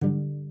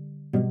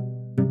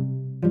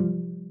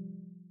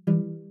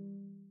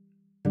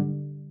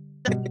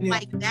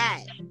like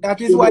that.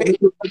 That is why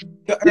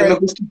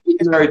the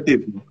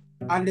narrative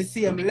on the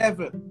same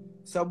level.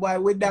 So, boy,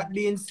 with that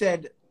being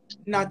said,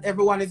 not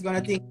everyone is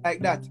gonna think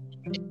like that.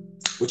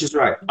 Which is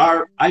right.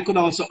 I could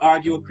also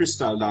argue,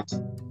 Crystal, that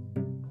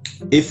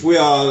if we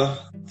all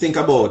think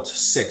about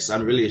sex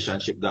and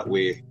relationship that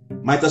way,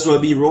 might as well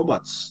be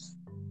robots.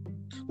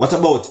 What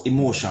about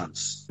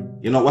emotions?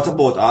 What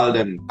about all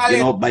them,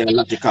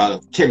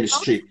 biological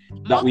chemistry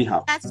that we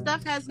have? That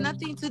stuff has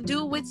nothing to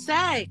do with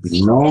sex.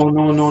 No.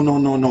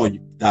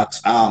 That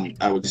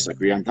I would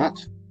disagree on that.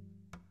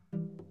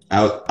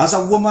 As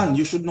a woman,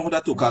 you should know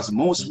that too, because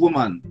most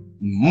women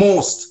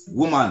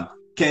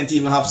can't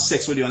even have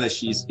sex with you unless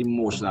she's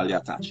emotionally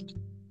attached.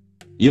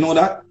 You know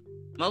that?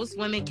 Most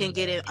women can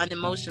get it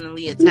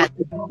unemotionally attached.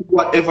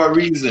 Whatever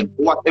reason,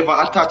 whatever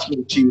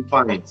attachment she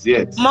finds,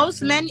 yes.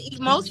 Most men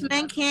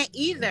can't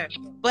either.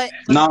 But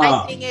nah.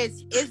 My thing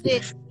is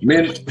it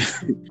men?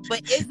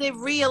 But is it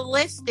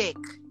realistic?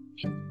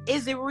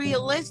 Is it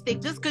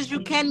realistic? Just because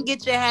you can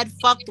get your head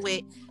fucked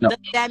with, does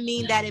that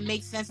mean that it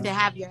makes sense to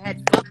have your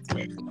head fucked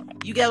with?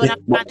 You get what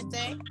I'm trying to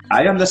say?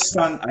 I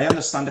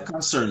understand the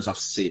concerns of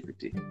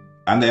safety,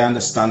 and I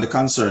understand the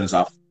concerns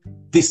of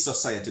this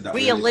society that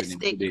we're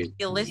living in today,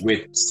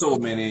 with so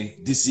many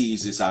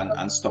diseases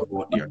and stuff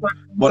out there.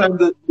 But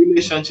the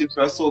relationships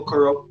are so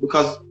corrupt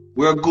because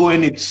we're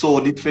going it so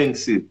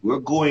defensive. We're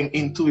going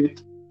into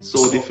it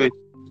so defensive.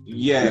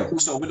 Yeah,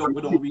 so we don't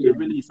really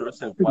release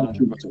ourselves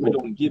 100%. We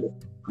don't give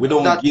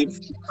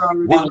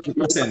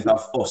 100%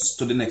 of us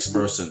to the next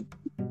person.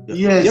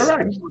 Yes, you're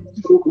right.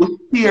 We're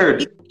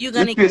scared. You're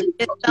gonna get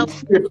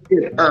yourself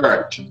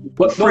hurt.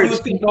 But don't you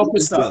think, don't you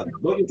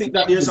think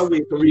that there's a way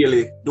to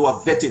really do a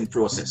vetting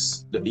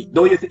process?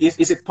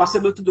 Is it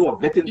possible to do a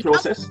vetting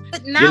process?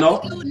 But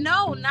not when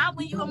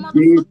you're a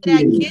motherfucker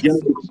that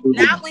gets.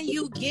 Not when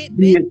you get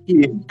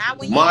bitten. Not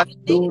when you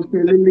don't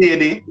tell a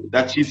lady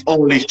that she's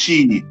only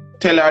she.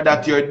 Tell her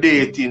that you're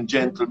dating,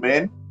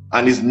 gentlemen,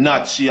 and it's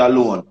not she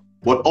alone.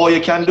 But all you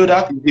can do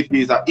that is if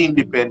he's an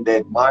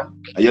independent man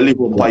and you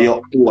live up by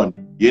your own.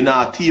 You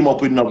not team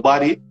up with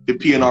nobody, you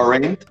pay no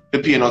rent,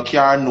 you pay no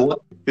car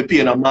note, you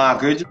pay no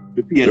mortgage,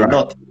 you pay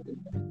nothing.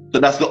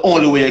 So that's the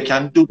only way you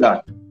can do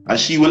that. And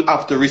she will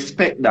have to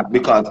respect that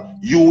because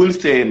you will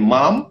say,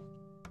 Mom,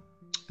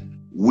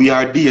 we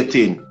are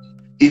dating.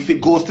 If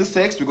it goes to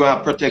sex, we're going to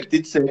have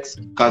protected sex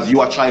because you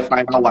are trying to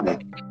find a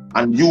wife.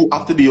 And you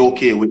have to be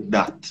okay with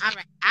that.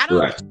 All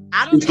right.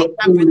 I don't it's the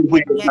only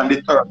way you can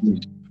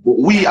determine. But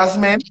we as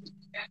men,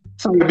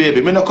 sorry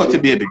baby, me not cut you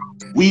baby.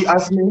 We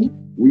as men,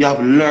 we have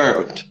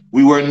learned.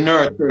 We were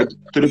nurtured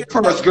to the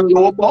first girl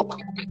who walk.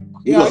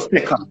 We was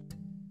pick her.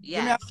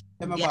 Yeah.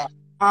 And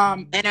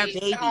her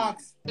baby.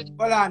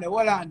 Hold on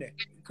there.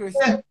 Chris.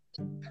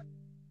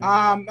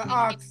 I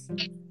ask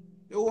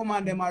the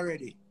woman them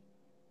already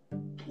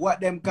what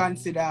them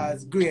consider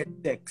as great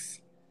sex.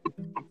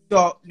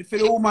 So for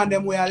the woman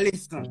them we are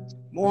listening,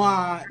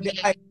 I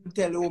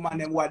tell the woman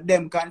them what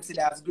them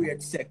consider as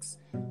great sex.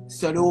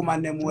 So the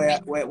woman them we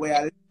are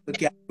listening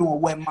can know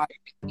what man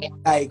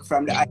like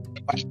from the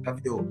point of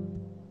view.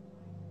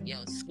 Yo,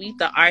 Sweet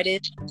the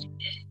artist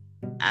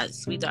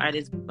asking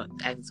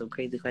some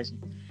crazy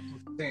questions.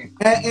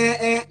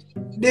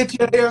 Did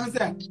you hear me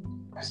say?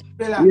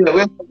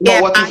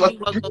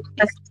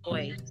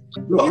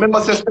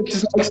 Remember sex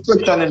is an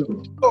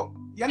expression. Oh,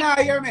 you not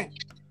hear me?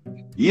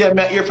 Yeah,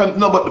 I hear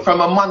but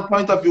from a man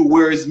point of view,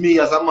 where is me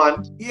as a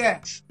man?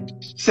 Yes.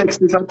 Sex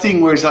is a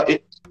thing where it's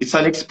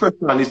an expression.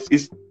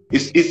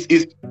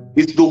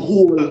 It's the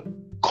whole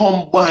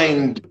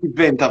combined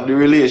event of the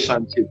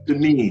relationship to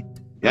me.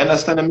 You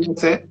understand what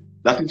I say?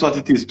 That is what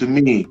it is to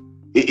me.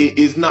 It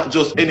is not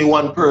just any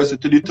one person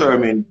to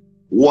determine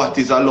what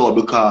is allowed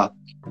because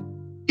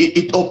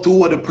it's up to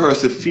what the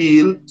person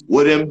feel,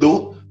 what them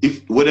do,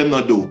 what them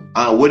not do.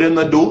 And what them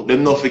not do,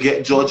 them not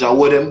forget judge, and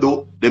what them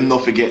do, them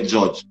not forget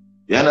judge.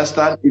 You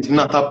understand? It's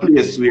not a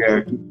place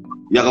where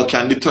you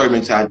can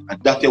determine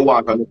that you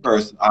want from the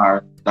person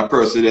or the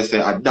person they say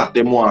that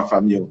they want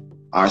from you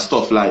or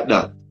stuff like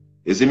that.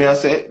 You see me I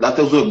say? That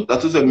is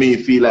what me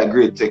feel like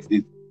great sex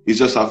is. It's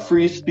just a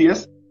free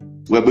space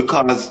where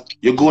because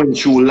you're going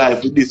through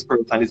life with this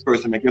person and this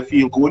person make you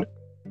feel good,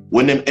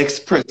 when them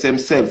express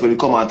themselves when they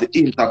come out to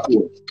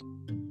intercourse.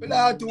 Well,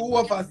 I have to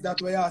us that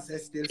way I say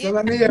still. So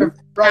when I hear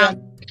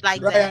Brian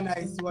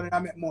is one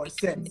that make more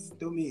sense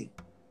to me.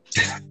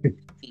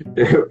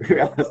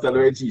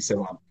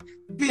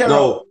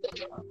 No,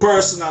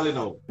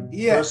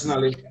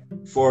 personally,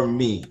 for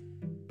me,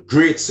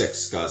 great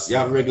sex, because you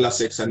have regular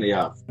sex and you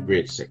have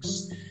great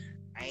sex.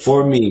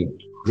 For me,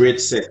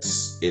 great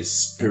sex is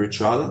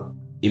spiritual,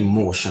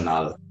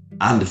 emotional,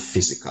 and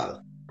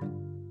physical.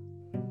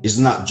 It's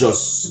not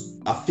just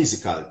a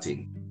physical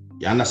thing.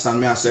 You understand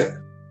me I say?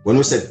 When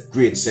we said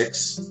great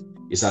sex,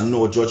 it's a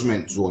no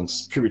judgment zone,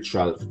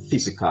 spiritual,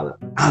 physical,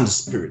 and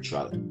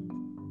spiritual.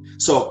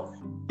 So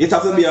it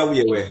have to be a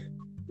way where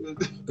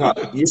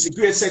you see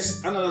great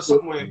sex, another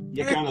something where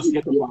you can just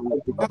get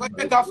along. I'm going to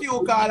take a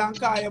few calls and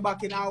call you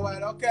back in a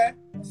while, okay?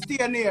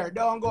 Stay near,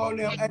 don't go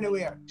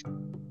anywhere.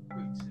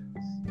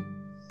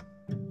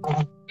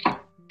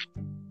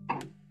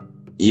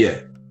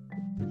 Yeah.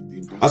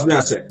 As I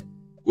said,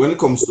 when it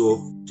comes to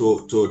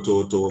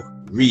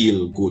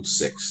real good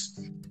sex,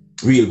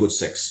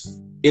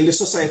 in the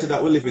society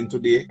that we live in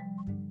today,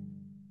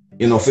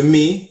 you know, for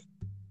me,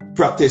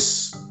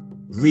 practice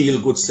real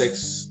good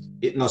sex,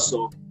 it's not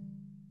so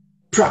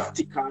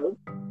practical.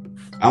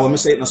 And when I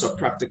say it's not so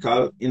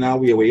practical, in a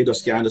way where you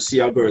just kind of see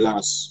a girl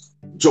and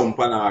jump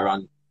on her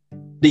and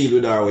deal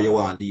with her where you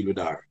want to deal with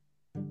her.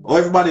 Oh,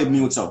 everybody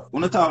mutes up.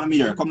 When you talk to me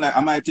here, come like,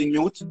 am I thing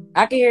mute?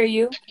 I can hear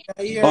you.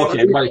 Okay,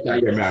 everybody can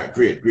hear me. Right.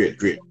 Great.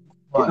 It's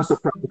not so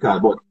practical,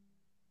 but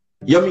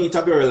you meet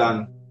a girl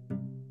and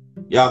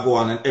you go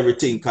on and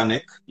everything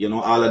connect, you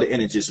know, all of the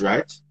energies,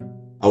 right?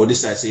 I would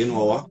decide, say, you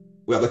know what,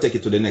 we are going to take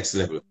it to the next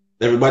level.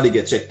 Everybody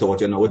get checked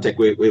out, you know,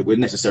 we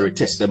necessary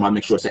test them and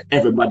make sure that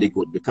everybody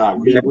good, because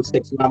real good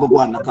sex, never go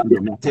on and come here.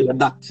 I tell you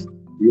that.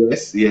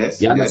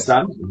 Yes. You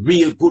understand?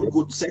 Real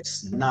good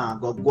sex, nah,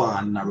 go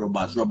on and rub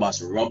out.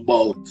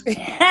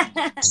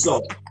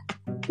 So,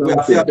 we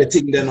have to have the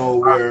thing then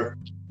where,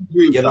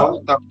 you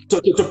know,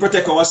 to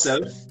protect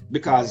ourselves,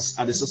 because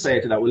of the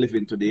society that we live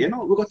in today, you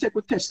know, we're going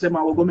to test them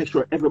and we're going to make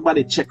sure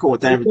everybody check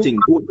out everything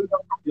good.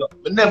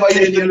 Never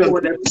use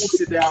them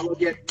pussy there, we'll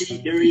get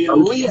the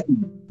real way.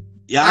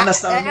 You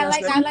understand?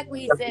 I like what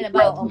he said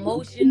about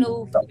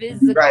emotional,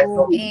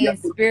 physical, and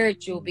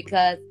spiritual,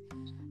 because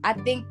I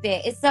think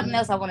that it's something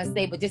else I want to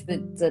say, but just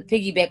to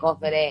piggyback off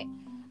of that,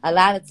 a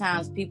lot of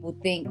times people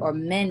think, or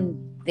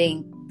men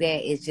think,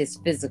 that it's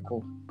just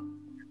physical.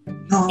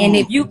 No. And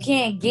if you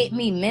can't get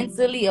me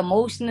mentally,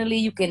 emotionally,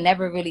 you can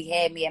never really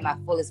have me at my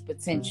fullest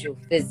potential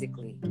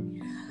physically.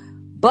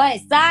 But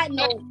side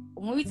note,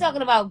 when we're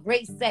talking about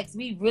great sex,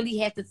 we really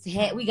have to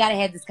we got to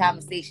have this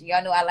conversation.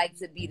 Y'all know I like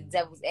to be the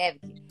devil's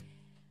advocate.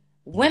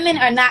 Women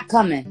are not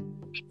coming.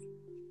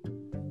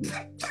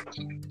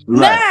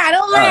 Right. Nah,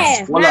 don't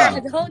laugh. Nah,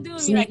 don't do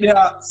me like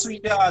that.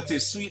 Sweet the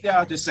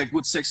artist say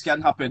good sex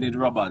can happen in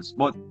robbers.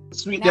 But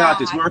sweet the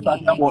artist, we're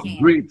talking about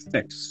great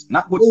sex,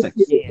 not good sex.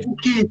 Yeah.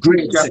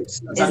 Great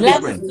sex. It's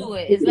levels to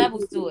it. It's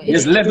levels to it.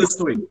 There's levels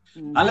to it.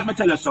 And let me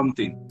tell you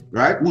something,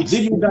 right? Did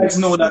you guys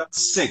know that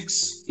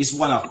sex is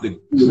one of the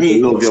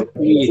greatest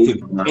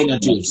creative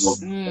energies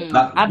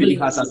that really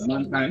has as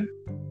mankind?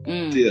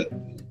 Yeah.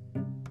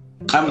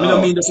 I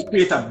don't mean just to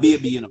create a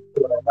baby, you know.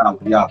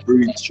 Yeah,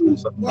 breathe through.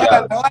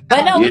 But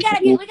no, we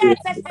gotta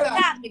touch the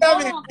topic.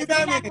 Hold on, because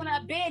we're not gonna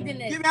abandon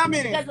this. Give me a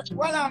minute.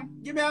 Well,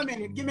 give me a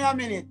minute. Give me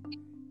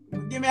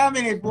a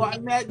minute, boy.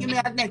 Give me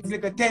a next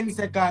like a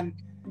 10-second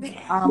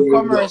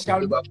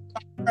commercial.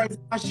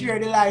 Girls share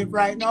the life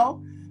right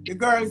now. The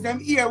girls them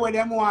hear what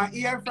them want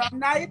hear from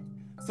night,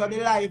 so the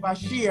life are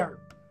share.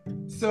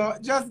 So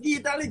just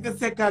give it a little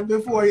second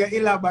before you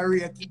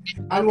elaborate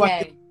on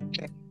what.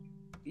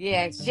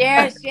 Yeah,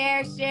 share,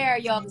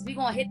 y'all, because we're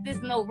going to hit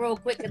this note real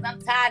quick, because I'm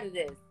tired of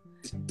this.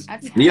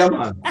 Yeah,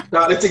 man.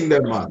 Start the thing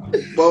there, man.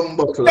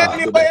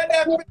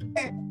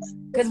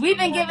 Because we've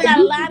been giving out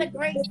a lot of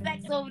great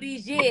sex over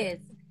these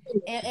years,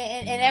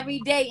 and every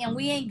day, and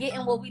we ain't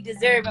getting what we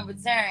deserve in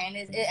return.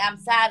 I'm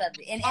tired of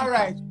it. All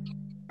right.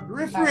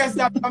 Rephrase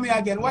that for me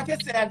again. What you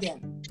say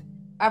again?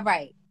 All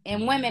right.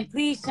 And women,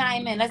 please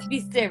chime in. Let's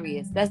be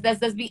serious.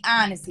 Let's be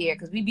honest here,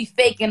 because we be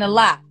faking a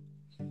lot.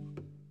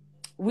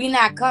 We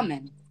not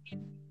coming,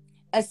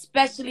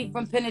 especially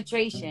from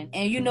penetration.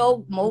 And you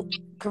know, most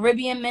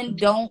Caribbean men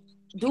don't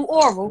do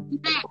oral.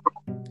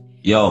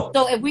 Yo.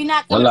 So if we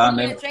not coming from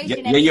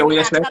penetration,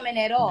 we're not coming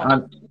at all.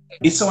 And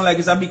it sounds like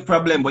it's a big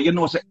problem, but you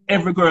know, so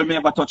every girl may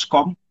ever touch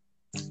come.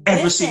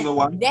 Every single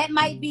one. That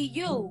might be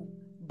you,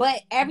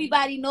 but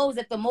everybody knows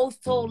that the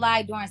most told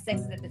lie during sex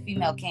is that the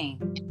female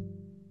came.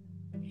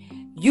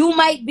 You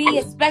might be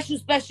a special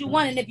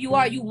one, and if you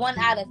are, you one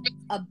out of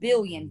a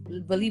billion,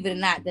 believe it or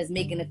not, that's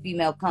making a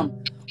female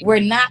come. We're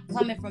not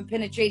coming from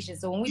penetration.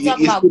 So when we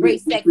talk about great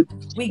sex,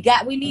 we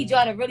need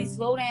y'all to really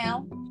slow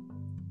down.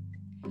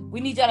 We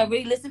need y'all to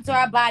really listen to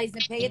our bodies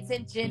and pay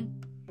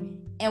attention.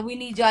 And we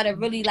need y'all to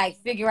really like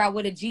figure out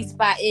what a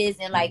G-spot is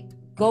and like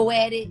go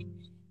at it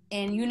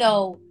and, you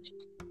know,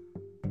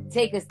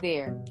 take us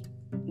there.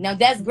 Now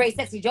that's great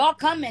sex. Y'all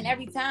coming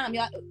every time.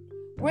 Y'all,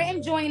 we're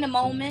enjoying the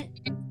moment.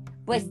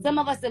 But some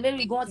of us are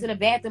literally going to the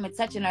bathroom and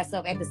touching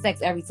ourselves after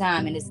sex every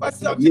time, and it's too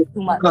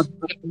much. That's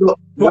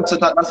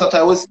what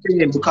I was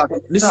saying, because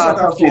this is what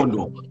I found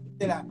though.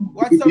 It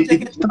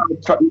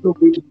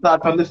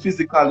start from the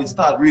physical, it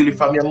start really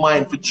from your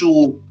mind for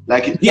true.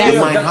 Like your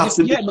mind has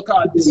to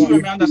because this is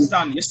what I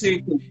understand. You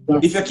see,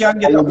 if you can't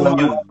get a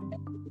woman,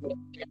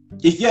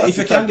 if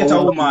you can't get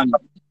a woman,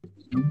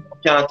 you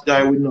can't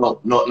die with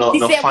no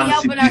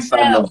fancy piece.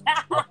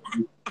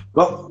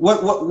 But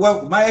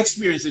what my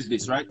experience is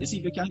this, right? You see,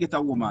 if you can get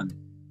a woman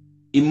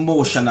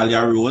emotionally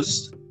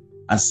aroused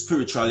and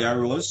spiritually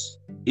aroused,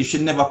 if she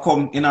never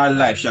come in her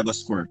life, she'll go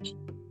squirt.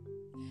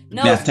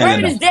 No,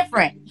 squirting is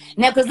different.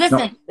 Now, because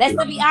listen,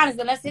 let's be honest,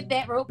 and let's hit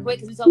that real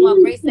quick, because we're talking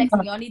about great sex,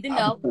 and y'all need to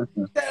know.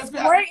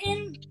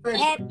 Squirting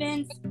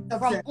happens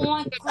from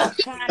on-close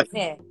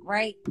contact,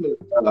 right?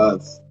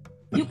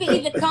 You can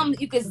either come,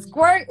 you can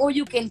squirt, or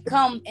you can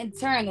come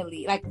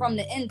internally, like from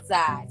the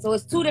inside. So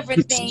it's two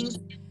different things.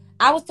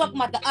 I was talking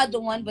about the other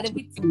one, but if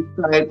we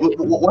inside,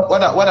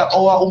 what are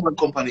our woman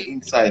company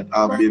inside,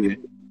 baby?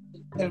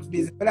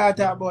 Self-busy. But I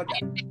talk about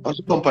that. What's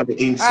the company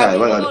inside?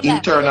 What are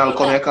internal?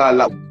 Come here, call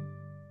that.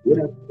 Where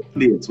that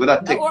place? Where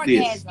that take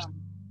place?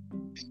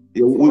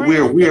 Yeah,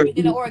 where?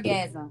 The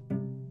orgasm.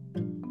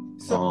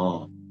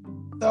 So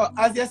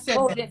as you said,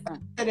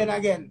 then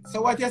again.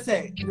 So what you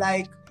say?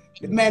 Like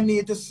the men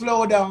need to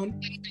slow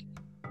down.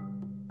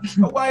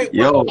 Why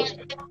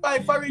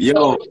for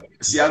yo,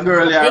 see a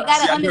girl here,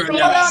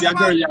 see a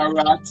girl here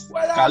rat.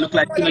 Can look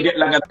like you get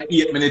longer than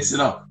 8 minutes, you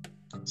know.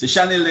 So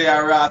Chanel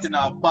there rat in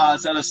her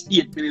balls, and just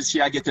 8 minutes she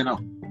get, you know.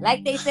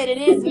 Like they said, it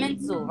is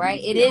mental, right?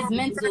 It is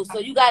mental. So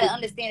you gotta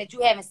understand that you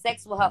having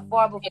sex with her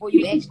far before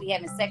you actually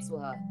having sex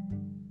with her.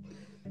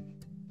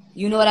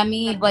 You know what I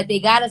mean? But they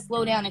gotta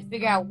slow down and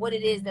figure out what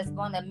it is that's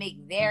gonna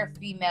make their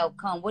female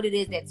come, what it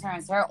is that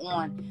turns her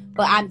on.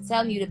 But I'm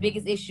telling you, the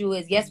biggest issue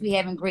is, yes, we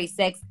having great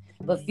sex,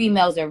 but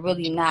females are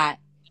really not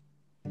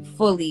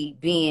fully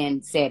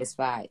being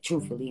satisfied,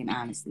 truthfully and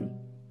honestly.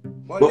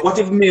 But what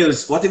if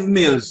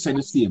males say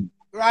the same?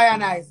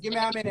 Ryan Ice, give me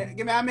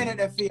a minute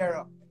to fear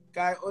up.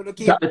 Cause the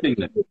keep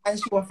and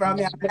show from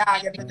me, I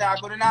get to talk,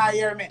 but not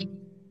hear me.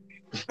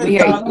 We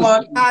hear you.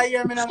 Not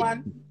hear me, no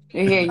man.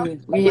 We hear you.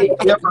 We hear you.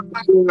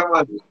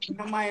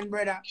 No mind,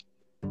 brother.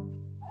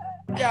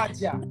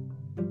 Gotcha.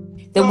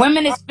 The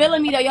women is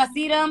feeling me though. Y'all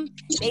see them?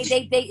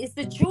 They. It's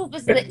the truth.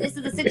 This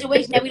is the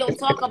situation that we don't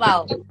talk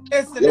about.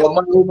 Yo,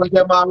 my woman,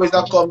 them always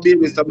have come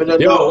baby. So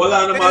yo, hold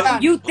on,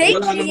 man. You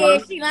think she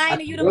is? She lying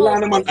to you the most.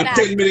 Hold on, man. At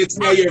 10 minutes,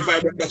 me I hear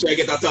Vibrant to try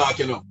get a talk,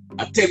 you know.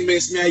 At 10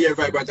 minutes, me I hear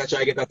Vibrant to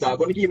try get a talk.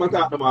 Gonna keep on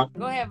talking, man.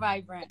 Go ahead,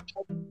 Vibrant.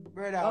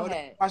 Brother, go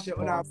ahead.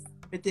 When I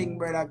everything,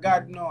 brother,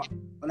 God know.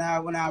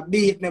 When I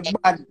beat me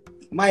bad,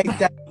 my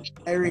time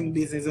I ring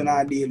business when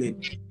I deal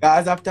with.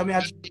 Because after me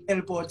I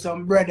help out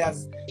some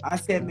brothers and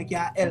said me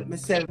can help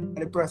myself in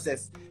the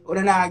process.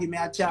 Wouldn't I give me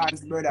a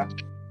chance, brother?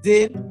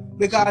 See?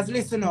 Because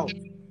listen now,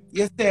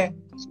 you say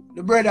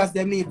the brothers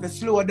them need to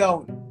slow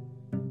down.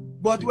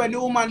 But when the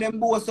woman them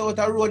both out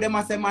the road,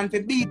 them say man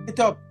to beat it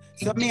up.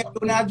 So me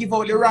do not give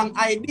out the wrong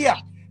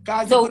idea.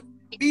 Because so, if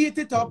you beat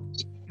it up,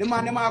 the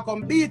man them are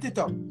come beat it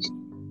up.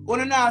 When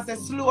you say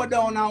slow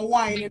down and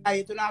whine in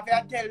it, you have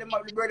to tell them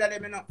about the brother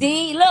them, you know.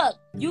 See, look,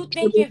 you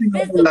thinking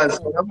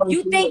physical.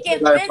 You thinking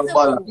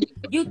physical.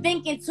 You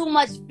thinking too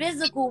much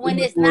physical when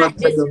it's not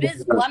just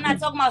physical. I'm not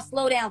talking about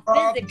slow down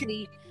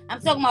physically. I'm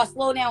talking about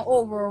slow down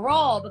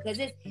overall, because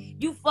it's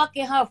you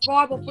fucking her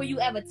far before you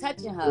ever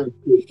touching her.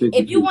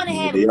 If you want to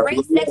have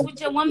great sex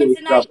with your woman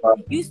tonight,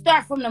 you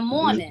start from the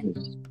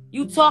morning.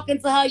 You talking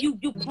to her, you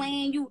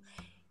playing,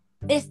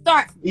 it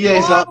starts. Yeah,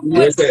 it's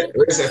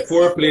a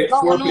foreplay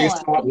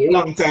start a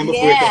long time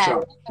before you touch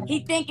her. He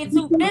thinking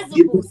too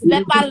physical.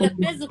 Step out of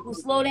the physical,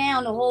 slow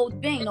down the whole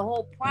thing, the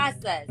whole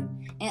process,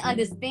 and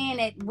understand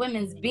that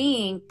women's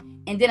being.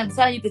 And then I'm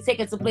telling you, could take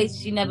her to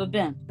places she never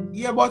been.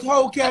 Yeah, but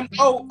how can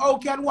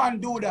one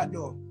do that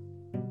though?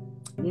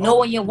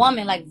 Knowing your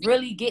woman, like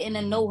really getting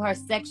to know her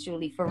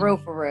sexually, for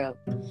real.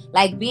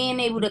 Like being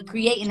able to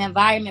create an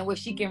environment where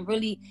she can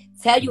really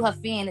tell you her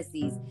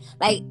fantasies.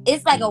 Like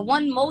it's like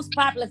one most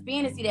popular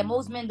fantasy that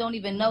most men don't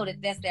even know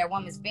that's their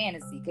woman's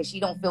fantasy, because she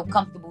don't feel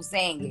comfortable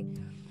saying it.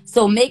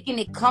 So making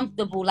it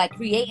comfortable, like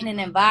creating an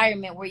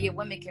environment where your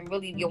woman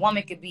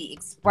can be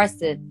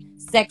expressive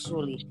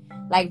sexually.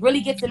 Like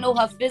really get to know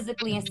her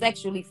physically and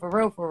sexually, for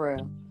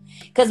real.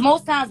 Because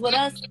most times with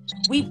us,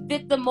 we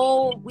fit the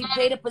mold, we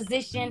play the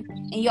position,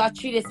 and y'all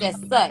treat us as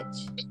such.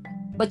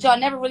 But y'all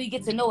never really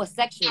get to know us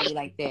sexually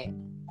like that.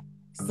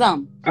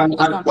 Some. And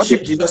what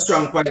it's a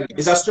strong point.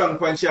 It's a strong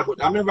point here,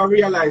 but I never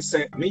realized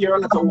that me hear a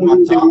lot of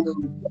women talk.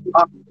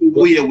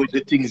 Way with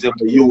the things that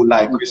you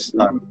like,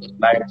 Christian.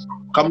 Like,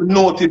 come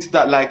notice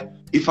that, like,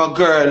 if a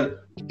girl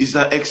is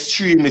an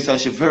extremist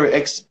and she's very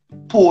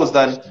exposed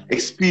and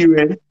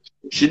experienced,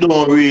 she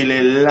don't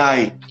really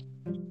like.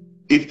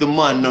 If the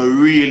man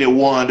don't really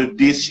want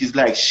this, she's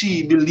like,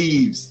 she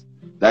believes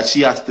that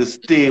she has to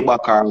stay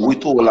back or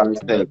withhold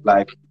herself.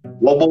 Like,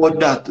 what about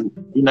that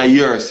in a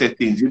your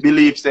settings? You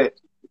believe that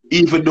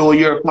even though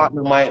your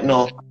partner might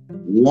not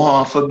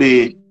want to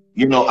be,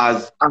 you know,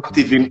 as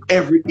active in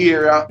every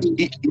area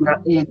in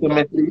an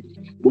intimacy,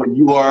 but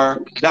you are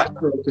that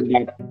person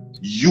that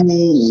you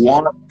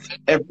want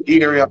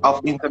every area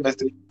of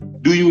intimacy,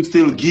 do you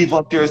still give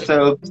up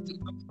yourself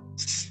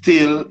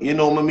still, you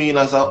know what I mean,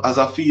 as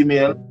a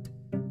female?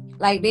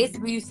 Like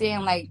basically you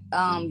saying like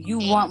you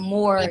want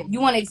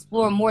to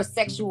explore more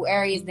sexual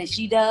areas than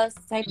she does,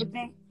 type of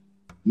thing?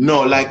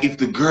 No, like if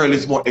the girl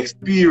is more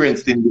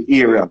experienced in the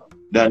area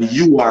than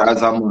you are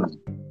as a man.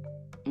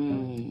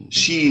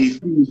 She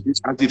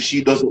feels as if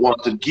she doesn't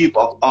want to give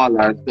up all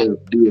herself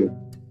there.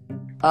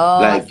 Oh,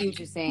 like, I see what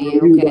you're saying.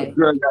 Okay.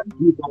 Girl that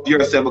give up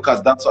yourself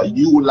because that's what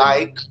you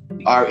like,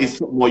 or is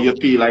something what you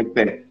feel like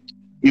that.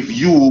 If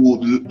you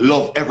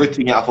love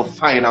everything, you have to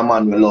find a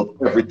man who love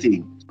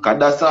everything. Because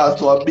that's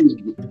also a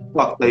big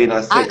factor in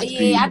a sex. I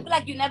feel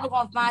like you're never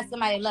gonna find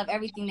somebody that love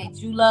everything that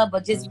you love,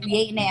 but just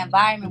creating that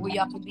environment where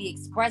y'all can be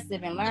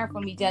expressive and learn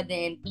from each other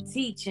and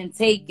teach and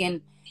take.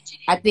 And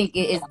I think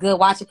it's good.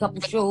 Watch a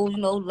couple shows,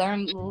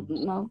 learn,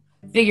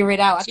 figure it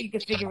out. I think you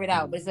can figure it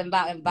out, but it's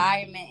about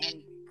environment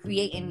and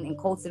creating and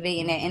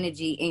cultivating that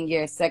energy in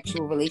your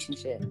sexual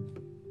relationship.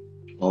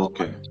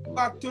 Okay.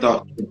 Back to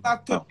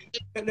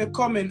the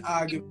common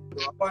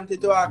argument. I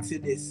wanted to ask you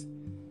this.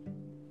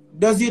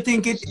 Does you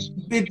think it's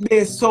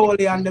based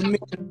solely on the male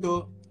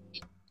to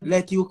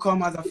let you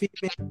come as a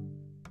female?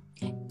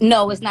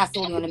 No, it's not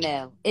solely on the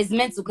male. It's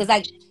mental. Because,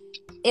 like,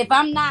 if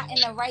I'm not in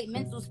the right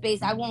mental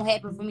space, it won't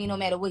happen for me no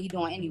matter what he's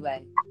doing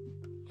anyway.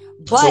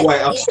 But so why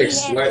have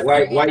sex?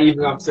 Why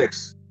even have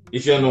sex?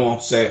 If you know,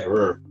 say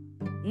her.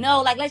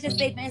 No, like, let's just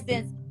say, for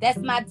instance, that's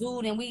my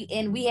dude, and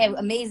we have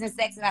amazing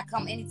sex, and I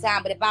come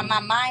anytime. But if my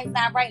mind's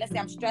not right, let's say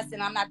I'm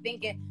stressing, I'm not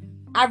thinking,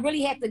 I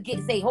really have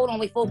to say, hold on,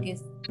 wait,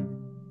 focus.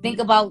 Think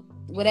about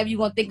whatever you're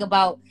gonna think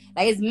about.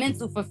 Like, it's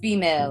mental for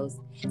females.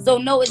 So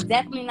no, it's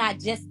definitely not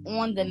just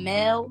on the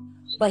male,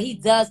 but he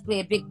does play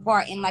a big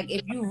part in, like,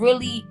 if you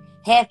really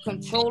have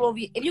control over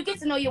if you get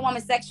to know your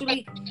woman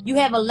sexually, you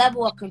have a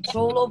level of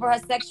control over her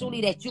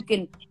sexually that you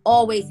can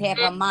always have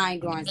her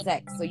mind during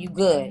sex. So you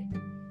good.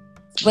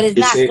 But it's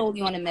not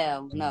solely on the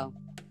male, no.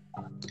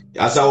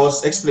 As I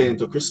was explaining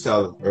to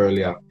Crystal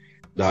earlier,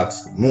 that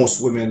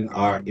most women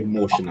are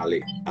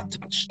emotionally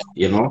attached,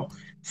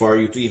 For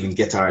you to even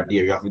get her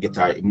there, you have to get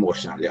her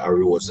emotionally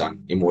aroused and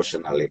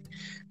emotionally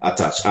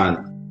attached. And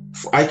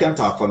I can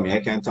talk for me, I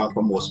can talk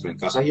for most men,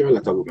 because I hear a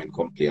lot of women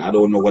complain. I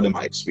don't know what they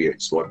might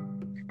experience, but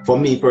for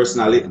me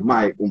personally,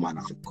 my woman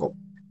has to come.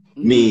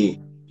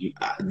 Me,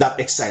 that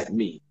excites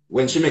me.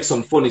 When she makes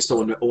some funny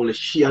sound, only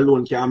she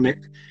alone can make.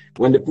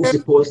 When the pussy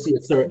pulls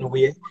a certain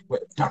way,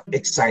 that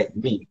excites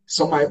me.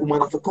 So my woman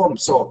have to come.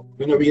 So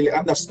we don't really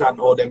understand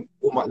all them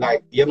woman,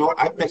 like,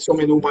 I've met so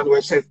many women who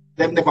have said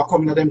them never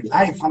come to them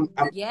life. I'm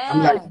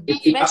like,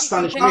 it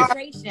astonished me.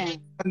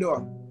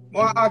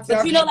 But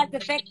like the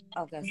fact,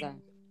 okay, sorry.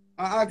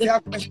 I ask you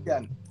a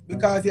question,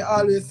 because you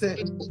always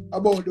say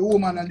about the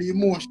woman and the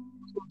emotion.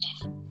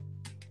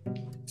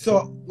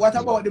 So what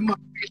about the man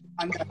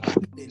and that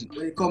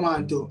when it come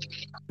on to,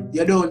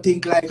 you don't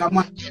think like a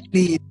man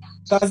needs?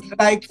 Because,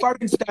 like, for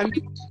instance,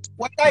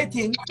 what I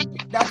think,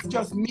 that's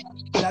just me.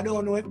 I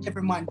don't know if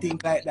every man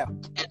think like that.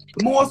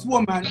 Most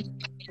women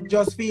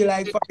just feel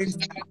like, for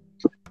instance,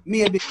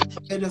 maybe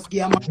they just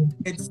give a man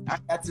heads,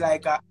 and that's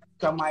like a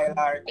mile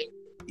or,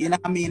 you know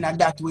what I mean? And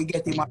that will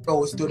get him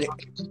aroused to the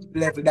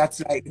level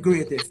that's like the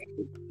greatest.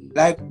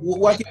 Like,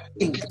 what do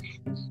you think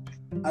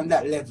on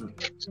that level?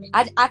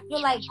 I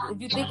feel like if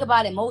you think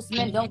about it, most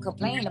men don't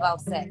complain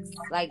about sex.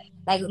 Like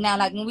now,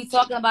 like when we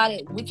talking about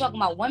it, we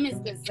talking about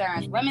women's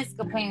concerns. Women's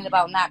complaining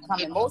about not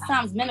coming. Most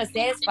times men are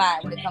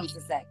satisfied when it comes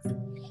to sex.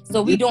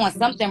 So we doing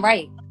something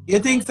right. You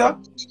think so?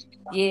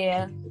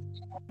 Yeah.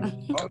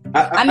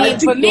 I mean,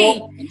 for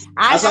me,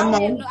 I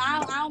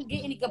don't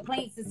get any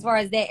complaints as far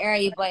as that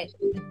area, but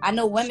I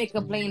know women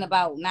complain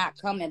about not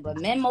coming, but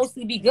men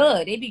mostly be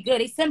good. They be good.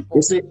 They simple.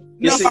 You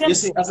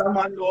see, as a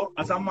man though,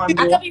 I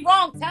could be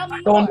wrong. Tell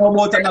me. Don't know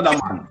about another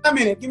man.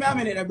 Give me a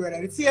minute,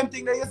 brother. The same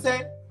thing that you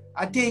said,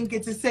 I think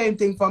it's the same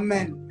thing for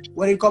men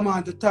when it come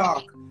on to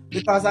talk.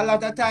 Because a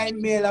lot of time,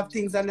 male have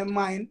things on their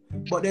mind,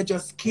 but they're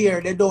just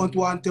scared. They don't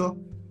want to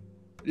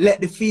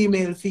let the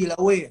female feel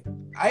away.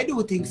 I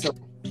do think so.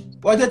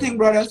 What do you think,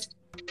 brothers?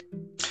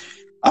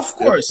 Of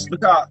course,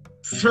 because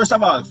first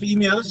of all,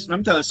 females, let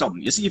me tell you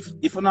something. You see,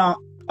 if you're not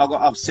going to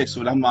have sex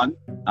with a man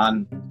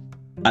and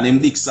him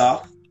dicks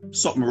off,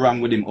 something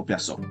wrong with him up here,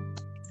 so.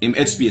 Him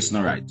headspace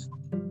not right.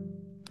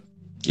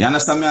 You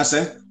understand me, I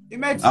say?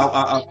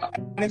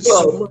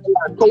 So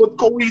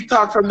we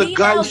talk from the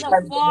guy's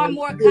side? Far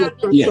more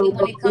complicated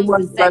when it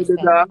comes to sex.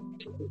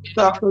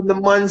 Talk from the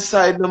man's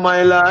side,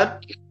 my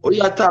lad. Or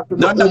you talk from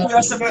the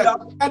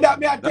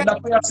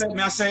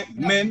I say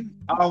men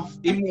have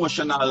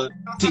emotional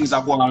things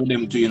that go on with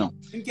them too,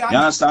 You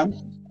understand?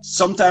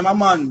 Sometimes a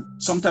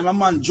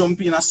man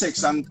jump in a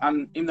sex and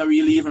him not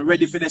really even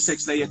ready for the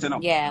sex there yet,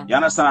 Yeah. You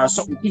understand? Or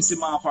something piss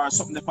him off or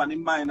something upon his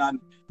mind and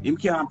him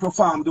can't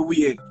perform the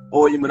way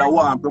or him would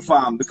want to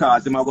perform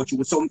because he might go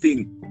through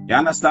something. You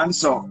understand?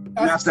 So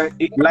I say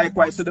it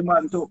likewise to the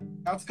man too.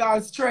 That's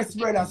called stress,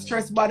 brother.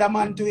 Stress by the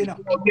man too,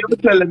 You're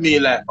telling me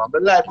like, man,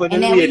 but like when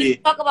and the then lady. we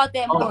talk about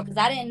that more because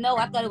I didn't know.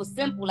 I thought it was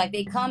simple. Like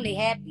they come, they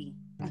happy.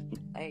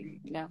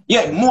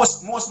 Yeah,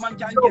 most man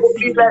can get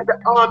feel like the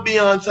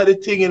ambience of the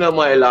thing,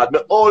 my lad. Me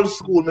old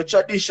school, me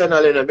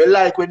traditional, Me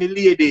like when the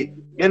lady,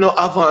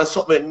 have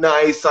something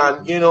nice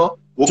and,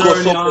 we go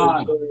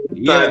something.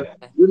 Yeah.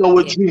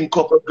 We drink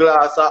up a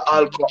glass of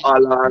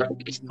alcohol or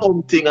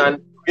something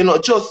and,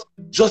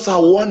 just a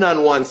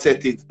one-on-one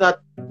setting.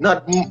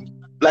 Not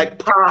like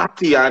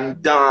party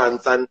and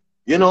dance and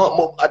You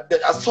know,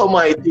 so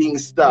many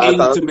things start.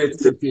 Intimate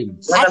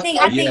things. I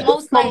think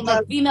most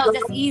like females,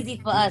 that's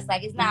easy for us.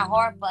 Like it's not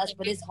hard for us,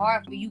 but it's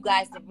hard for you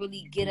guys to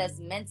really get us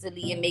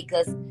mentally and make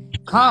us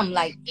come.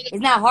 Like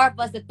it's not hard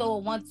for us to throw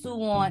a 1-2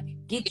 on,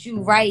 get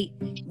you right,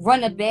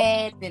 run a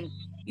bath, and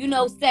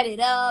set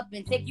it up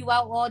and take you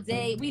out all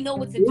day. We know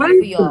what to do for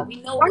y'all.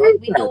 We know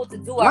what to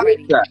do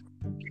already.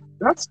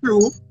 That's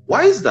true.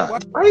 Why is that?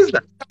 Why is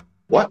that?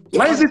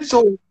 Why is it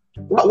so?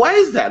 Why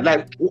is that?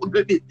 Like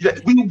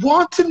we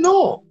want to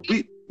know.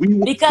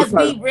 Because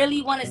we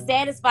really want to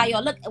satisfy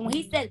y'all. Look, when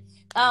he said,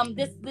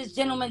 this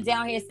gentleman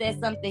down here said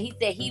something. He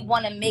said he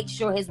want to make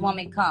sure his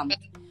woman comes.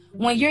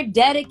 When you're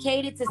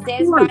dedicated to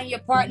satisfying your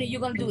partner, you're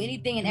gonna do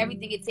anything and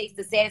everything it takes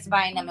to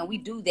satisfying them, and we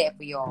do that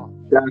for y'all.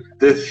 That's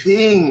the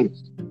thing.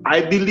 I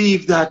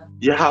believe that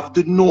you have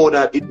to know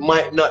that it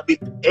might not be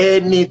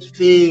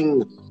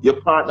anything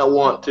your partner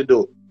wants to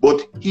do,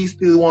 but he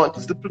still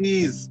wants to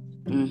please.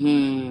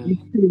 He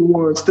still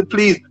wants to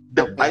please.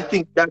 I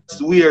think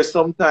that's where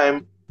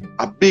sometimes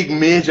a big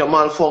major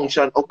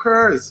malfunction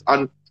occurs,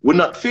 and we're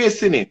not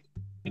facing it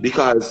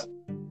because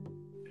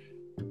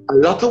a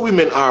lot of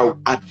women are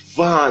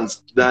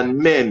advanced than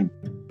men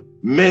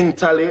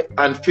mentally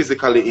and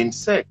physically in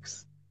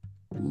sex.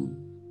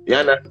 You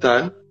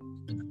understand?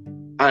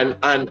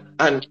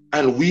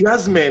 And we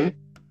as men,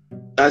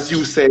 as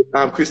you said,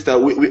 Krista,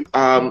 we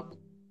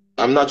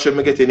I'm not sure if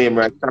I get your name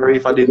right. Sorry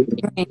if I didn't.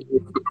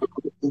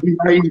 We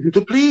are easy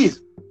to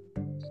please.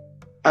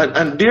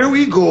 And there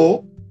we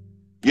go,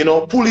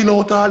 pulling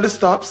out all the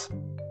stops.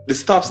 The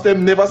stops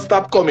them never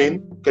stop coming.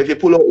 Because if you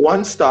pull out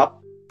one stop,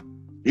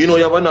 you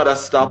have another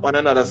stop and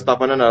another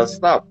stop and another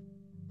stop.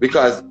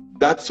 Because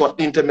that's what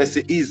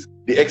intimacy is.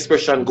 The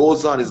expression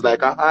goes on, it's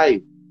like a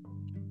high.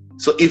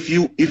 So if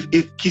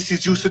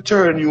kisses used to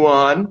turn you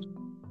on,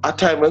 a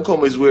time when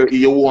comes where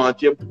you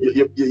want your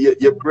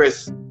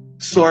breast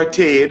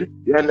sauteed,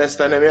 you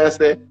understand what I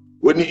say?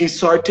 When it's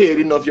sauteed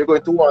enough, you're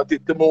going to want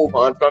it to move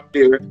on from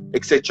there,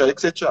 etc.,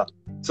 etc.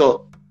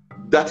 So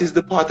that is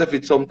the part of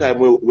it sometimes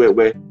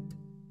where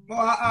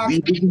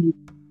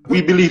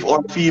we believe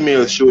our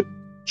females should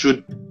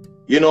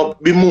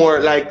be more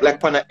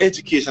like on an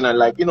education and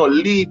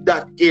lead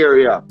that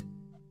area.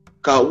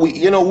 Cause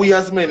we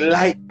as men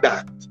like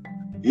that.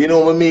 You know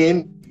what I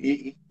mean?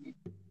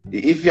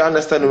 If you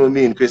understand what I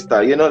mean,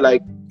 Krista,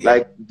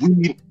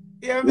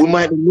 we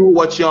might know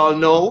what y'all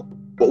know,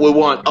 but we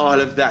want all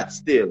of that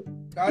still.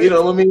 You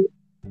know what I mean?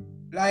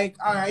 Like,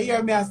 alright,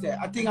 hear me I say,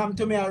 I think I'm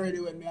to me already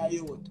when me a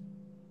youth.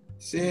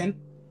 Saying?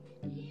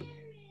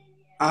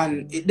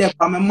 And it there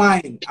on my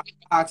mind.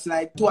 I ask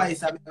like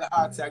twice, I'm gonna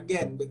ask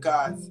again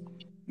because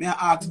me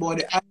ask about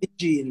the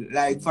hygiene,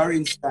 like for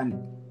instance,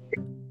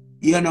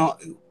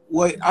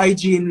 what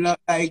hygiene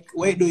like,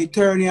 wait, do you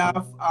turn you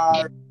off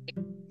or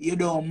you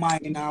don't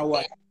mind or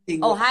what?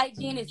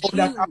 Hygiene is huge.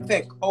 That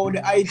affect, how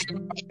the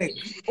hygiene affect.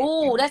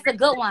 Oh, that's a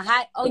good one.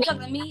 You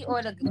talking to me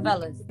or the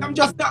fellas? I'm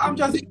just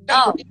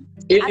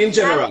in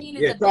general.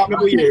 Yeah, talking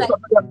about you.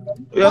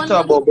 We are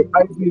talking about, but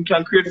hygiene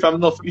can create from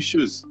enough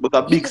issues, but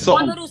a big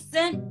something.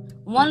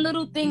 One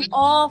little thing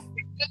off,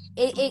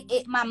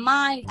 my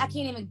mind, I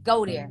can't even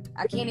go there.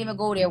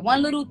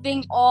 One little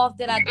thing off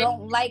that I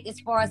don't like as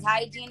far as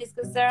hygiene is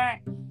concerned,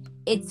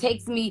 it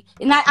takes me,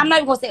 and I'm not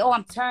even gonna say,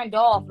 I'm turned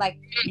off. Like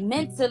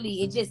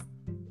mentally, it just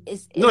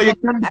no, you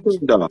can be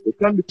turned off. It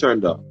can be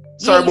turned off.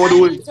 Sorry about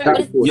the way. But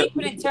it's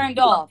deeper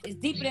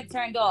than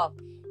turned off.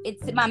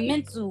 It's my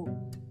mental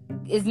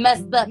is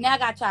messed up. Now I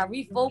gotta try to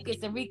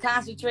refocus and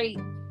reconcentrate.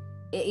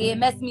 It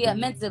messed me up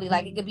mentally.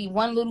 Like it could be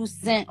one little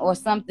scent or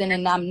something,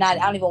 and I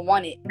don't even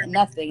want it.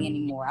 Nothing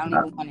anymore. I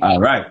don't even want it. All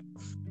right.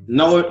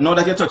 Now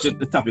that you touch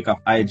the topic of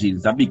hygiene,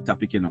 it's a big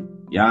topic, You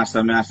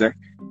understand me? I say?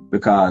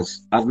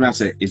 Because, as I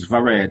say, it's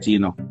variety,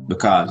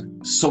 because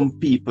some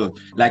people,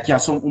 like you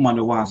have some woman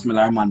who want to smell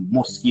her man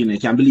musky, you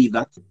can believe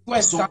that?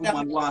 Some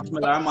woman want to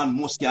smell her man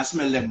musky, I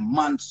smell them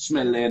man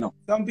smell,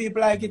 Some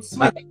people like it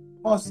smell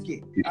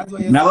musky. That's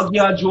what I'm going to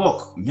give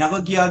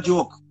a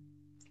joke.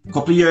 A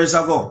couple years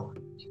ago,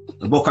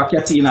 the Boca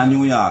Catina,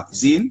 New York,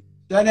 see?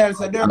 Daniel,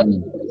 so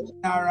dirty.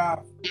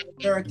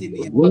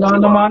 Hold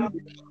on, man.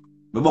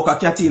 The Boca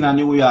Catina,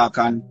 New York,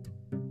 and,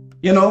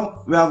 we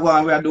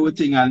are doing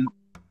thing, and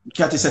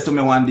Cathy said to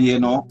me one day,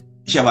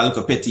 she have a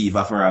little pet peeve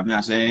for her.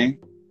 I'm saying,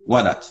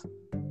 what that?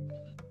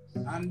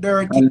 And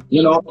dirty. And,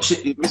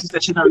 she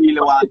said she don't really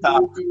want to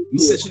talk.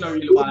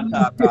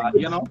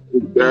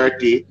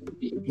 Dirty.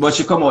 But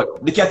she come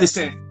out. The Cathy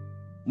said,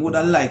 would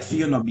I like for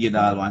you not be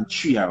the one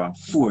 3 or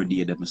 4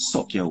 days that me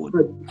suck your wood.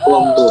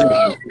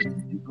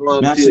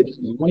 I said,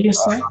 what you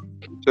say?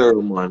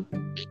 Terrible, man.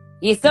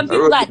 Yeah, some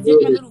people got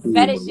different little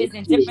fetishes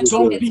and different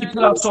some things. Some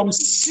people have some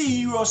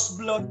serious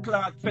blood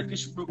clot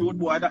fetish, good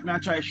boy, that me I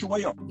try to show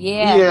you.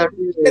 Yeah.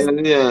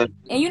 And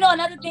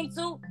another thing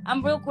too,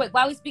 I'm real quick,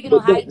 while we speaking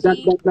on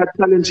hygiene. That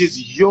challenge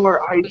is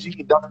your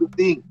hygiene, that's the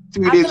thing.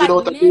 3 days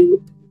without a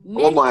thing.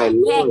 Men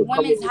impact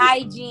women's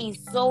hygiene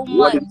so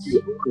much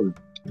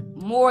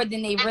more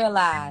than they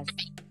realize.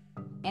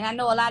 and I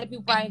know a lot of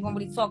people probably ain't gonna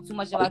really talk too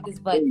much about this,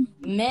 but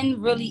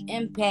men really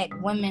impact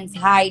women's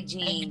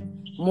hygiene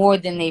more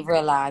than they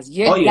realize.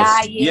 Your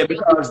diet, yeah,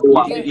 because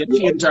you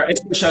change her,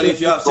 especially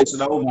if you have sex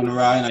with a woman,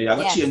 right? You have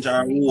to change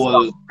her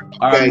whole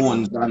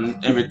hormones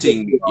and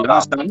everything. You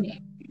understand?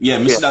 Yeah,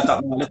 me see that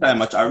happen all the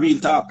time. I real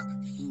talk.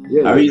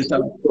 I real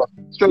talk.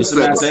 You see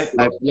what I say?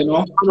 You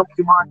know?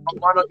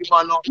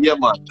 Yeah,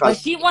 man. But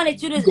she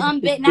wanted you to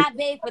not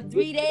bathe for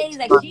 3 days.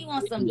 Like, she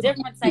wants some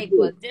different type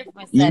of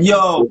different settings.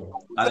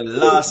 Yo, and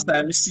last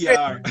time you see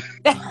her.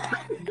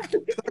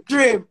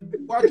 Dream,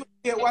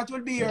 what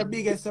would be your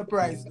biggest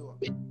surprise though?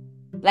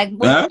 Like,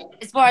 what,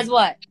 as far as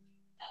what?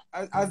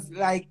 As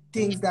like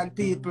things that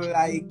people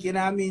like, you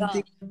know what I mean?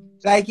 Things,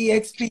 like he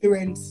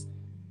experienced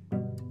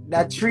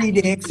that 3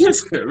 day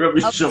experience.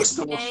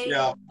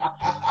 Yeah.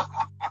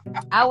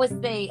 I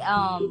would say,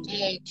 I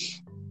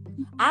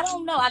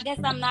don't know. I guess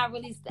I'm not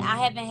really. I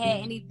haven't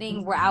had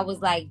anything where I was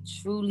like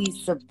truly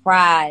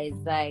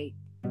surprised. Like,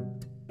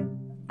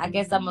 I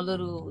guess I'm a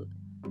little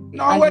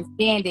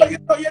understanding.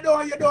 You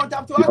don't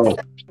have to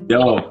accept.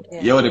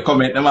 Yo, the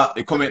comment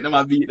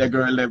them beat the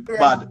girl them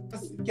bad.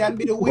 Can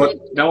be the way.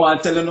 No one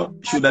telling you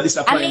should that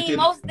disappointed. I mean,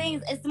 most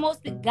things.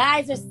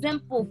 Guys are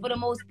simple for the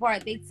most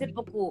part. They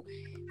typical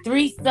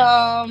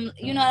threesome.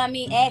 You know what I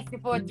mean? Asking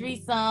for a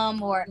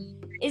threesome, or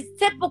it's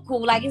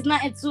typical. Like, it's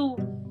nothing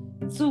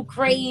too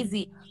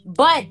crazy.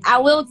 But I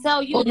will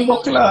tell you that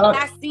what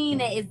I've seen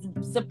that is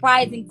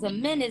surprising to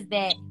men is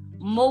that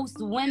most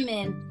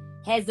women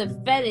has a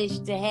fetish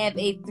to have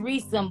a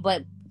threesome,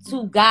 but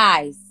 2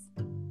 guys.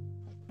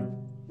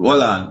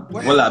 Hold on. Me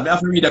have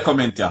to read the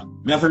comment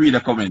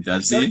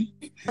here. See?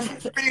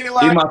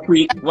 In my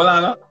queen,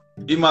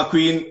 in my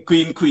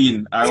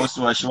queen, I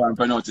also what she want to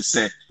pronounce to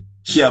say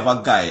she have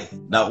a guy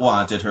that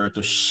wanted her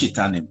to shit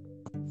on him.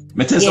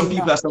 Me tell some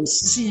people have some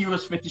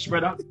serious fetish,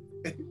 brother.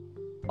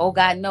 Oh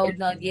God, no,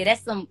 yeah,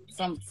 that's some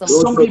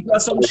people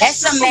have some. That's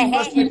some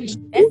Manhattan.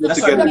 That's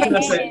some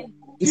Manhattan.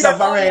 It's a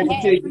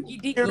variety.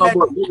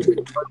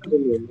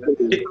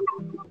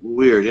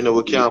 Weird, you know,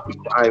 we can't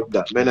hide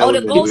that.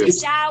 The golden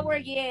shower,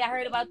 yeah, I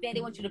heard about that.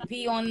 They want you to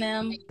pee on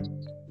them.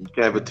 You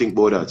can't even think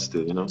about that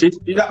still, you know. That's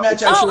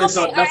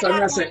what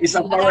I'm saying. It's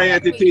a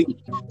variety thing.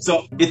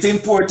 So it's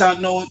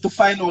important now to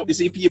find out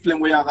the people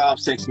we have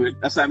sex with.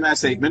 That's what I'm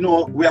saying. We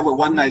know we have a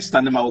one night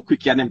stand them out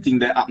quick and them thing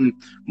that happen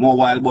more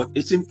while, but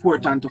it's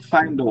important to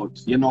find out,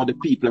 you know, the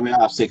people we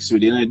have sex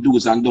with, you know, the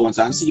do's and don'ts,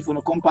 and see if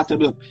we're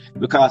compatible.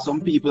 Because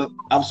some people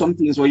have some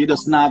things where you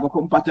just not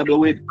compatible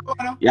with.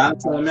 You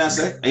understand what I'm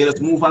saying? And you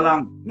just move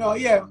along. No,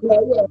 yeah.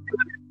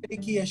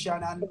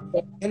 Education, and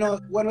you know,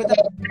 when we talk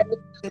about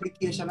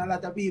education, a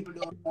lot of people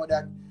don't know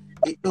that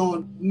it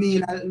don't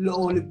mean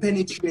only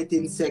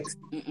penetrating sex.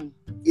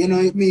 You know,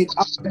 it means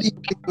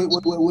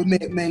we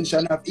make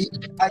mention of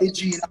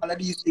hygiene, all of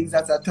these things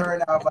that's a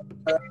turn off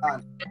and turn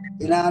on.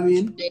 You know what I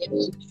mean?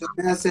 So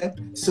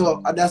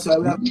that's why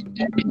we have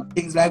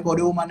things like what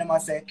the woman them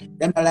say,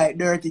 them are like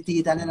dirty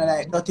teeth and then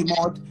like dirty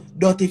mouth,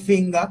 dirty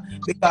finger,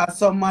 because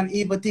some man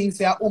even thinks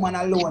a woman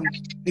alone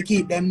they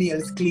keep them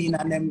nails clean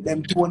and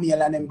them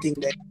toenail and them things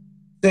there.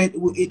 So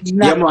it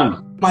not,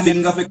 man.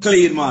 Finger for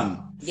clean,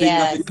 man.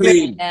 Yes,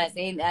 clean.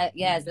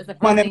 Yes, that's a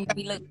first thing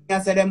we look. I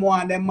say them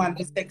want them man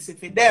to sexy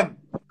for them.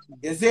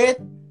 You see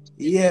it?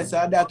 Yes,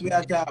 so that we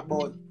are talking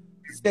about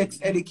sex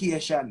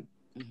education.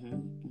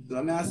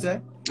 So I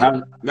say?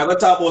 I'm going to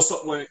talk about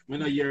something where we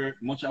don't hear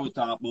much I will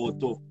talk about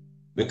too.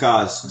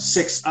 Because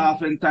sex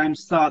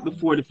oftentimes start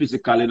before the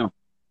physical, you know.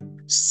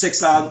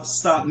 Sex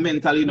start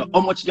mentally, you know.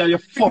 How much can you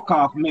fuck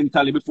off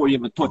mentally before you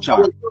even touch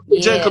her?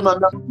 Yeah. Gentlemen,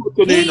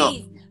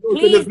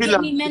 Please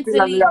get me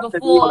mentally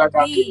before,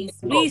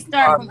 please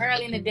start from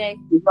early in the day.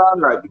 It's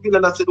alright. The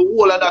villain I said the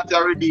whole of that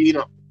already, you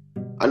know.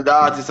 And the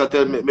artist I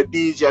tell me, my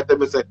DJ tell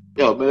me say,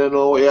 yo, I don't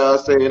know what you're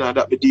saying, and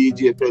that my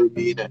DJ tell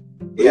me, you know.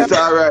 Yeah. It's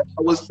alright.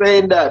 I was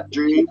saying that,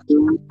 Dream. I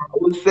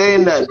was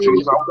saying that,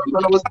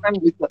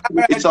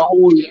 it's a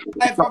whole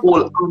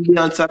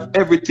ambience of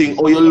everything,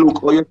 or your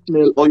look, or your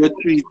smell, or your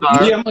treat.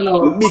 Yeah, man,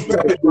 you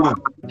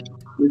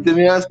see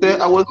me? I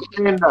was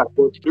saying that,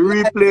 but the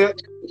replay,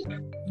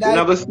 you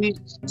never see.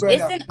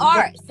 It's an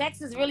art.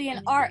 Sex is really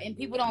an art, and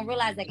people don't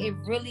realize like it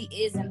really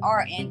is an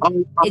art, and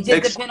it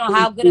just depends on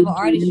how good of an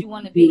artist you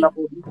want to be.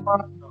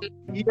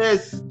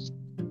 Yes,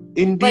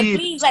 indeed. But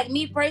please, like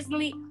me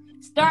personally,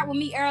 start with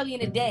me early in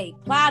the day.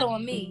 Plot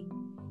on me.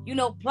 You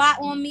know, plot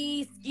on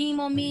me, scheme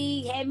on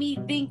me, have me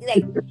think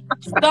like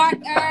start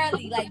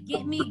early, like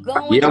get me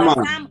going. Yeah,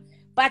 man.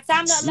 By the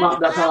time the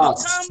 11th hour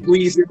comes,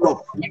 squeeze it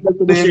up. You're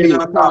not even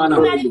gonna have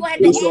to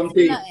ask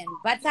nothing.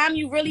 By the time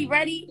you really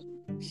ready,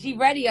 she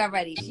ready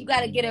already. She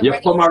gotta get her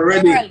ready. Come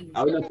ready.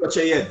 I will not touch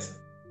her yet.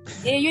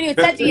 Yeah, you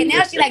didn't touch it yet.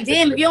 Now she like,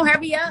 damn, if you don't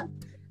hurry up,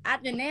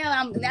 after now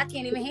I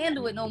can't even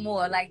handle it no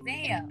more. Like,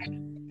 damn.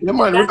 Yeah,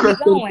 man,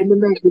 request from the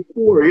night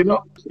before, you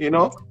know.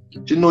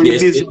 You know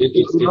yes,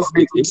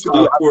 it's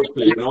called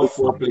foreplay. You know,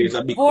 foreplay is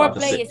a big part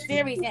of foreplay is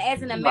serious, and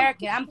as an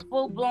American, I'm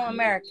full-blown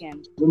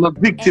American. I'm a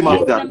victim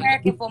of that. As an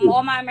American, for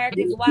all my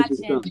Americans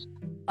watching,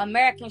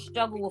 Americans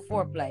struggle with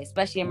foreplay,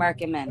 especially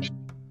American men.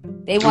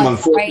 They want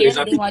to jump right in,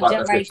 they want to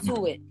jump right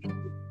to it.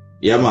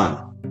 Yeah, man.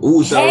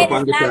 Who's up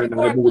on the guitar in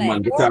the mood,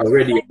 man? Guitar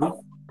ready, huh?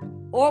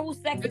 Oral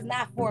sex is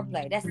not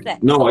foreplay. That's sex.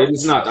 No, it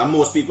is not. And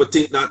most people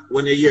think that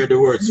when they hear the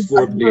words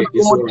foreplay,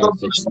 it's oral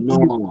sex.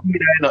 No.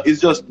 It's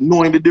just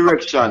knowing the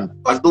direction.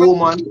 As the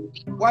woman,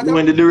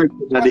 knowing the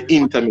direction and the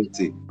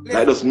intimacy.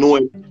 Like just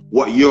knowing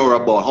what you're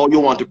about, how you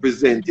want to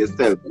present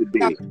yourself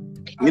today.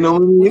 You know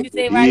what I mean? What you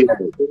say, right?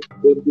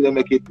 Yeah.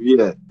 Make it,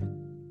 yeah.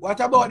 What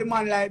about the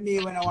man like me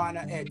when I want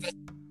to X?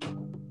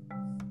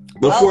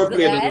 But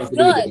foreplay that's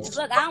good.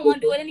 Look, I don't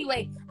want to do it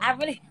anyway. I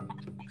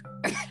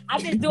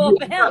just do it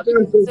for him.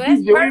 So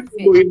that's perfect.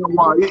 You're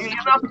not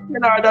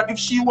telling her that if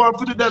she wants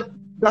to do that,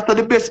 that's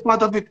the best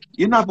part of it.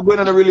 You're not going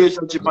in a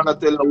relationship and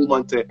tell a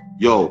woman, say,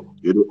 yo,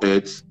 you do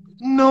X.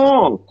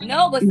 No.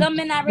 No, but some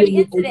men not really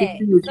into that.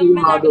 Some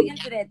men not really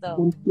into that, though.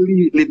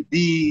 Completely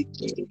be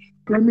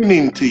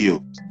feminine to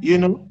you, you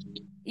know?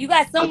 You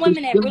got some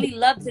women that really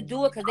love to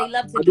do it because they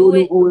love to do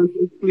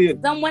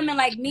it. Some women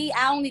like me,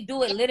 I only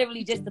do it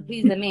literally just to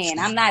please the man.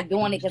 I'm not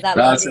doing it because I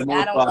love it.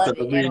 I don't love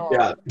it at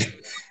all.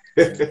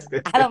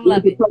 I don't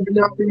love it.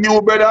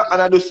 You, brother,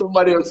 and I do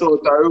somebody else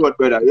out the road,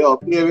 brother. Yo,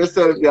 play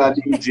yourself, you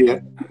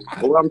DJ.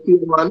 Oh, I'm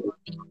saying, man.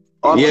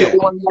 I'm saying,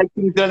 one like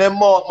things in their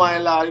mouth, my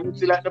lad. You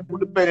see, like, they put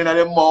the pen in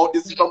their mouth.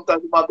 You see,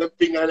 sometimes they have the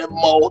finger in their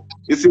mouth.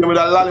 You see them with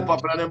a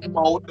lollipop in their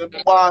mouth. They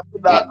want to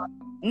that.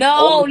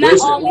 No, not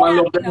all.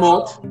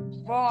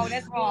 Wrong,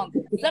 that's wrong.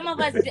 Some of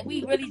us,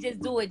 we really just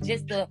do it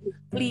just to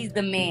please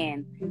the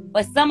man.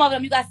 But some of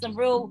them, you got some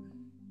real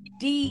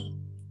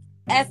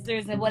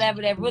esters and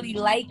whatever that really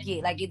like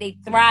it. Like they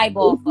thrive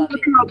off of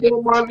it.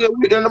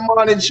 In the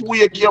morning, she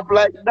wake you up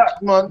like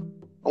that, man.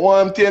 I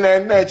want to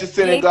at night, you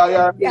see the guy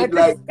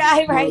like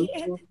guy right.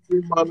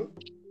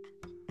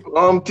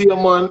 I'm tear,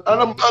 man.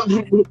 And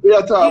you do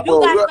got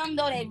some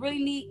though that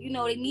really need,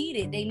 they need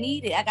it. They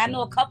need it. Like I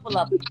know a couple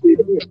of them.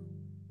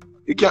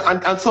 You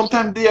can, and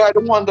sometimes they are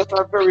the ones that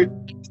are very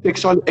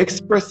sexually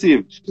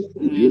expressive.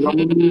 You know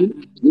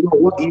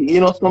what I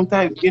mean?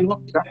 Sometimes,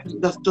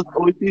 that's just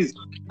how it is.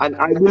 And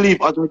I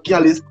believe as a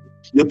girl is,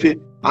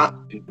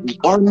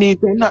 our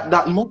needs are not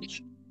that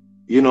much.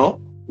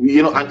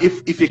 And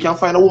if you can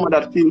find a woman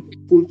that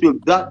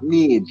fulfills that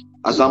need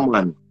as a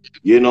man,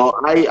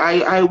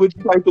 I would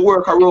try to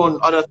work around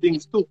other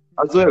things too,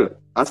 as well,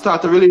 and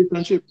start a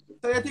relationship.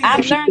 So you think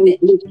I've learned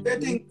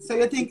it. So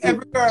you think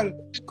every girl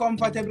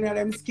comfortable in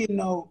them skin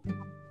now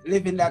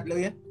living that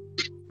way?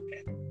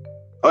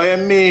 I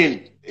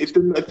mean, if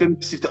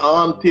them sit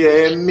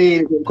armchair,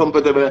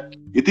 comfortable.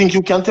 You think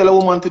you can tell a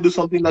woman to do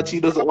something that she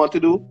doesn't want to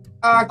do?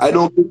 I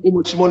don't think how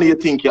much money you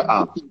think you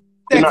have.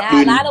 A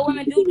lot of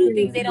women do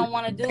things they don't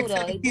want to do though.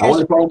 I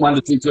want a woman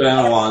to think they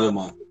don't want to,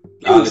 man.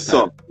 All the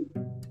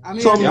time.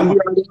 Some women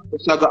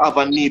have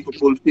a need to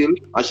fulfill,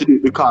 and she do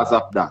it because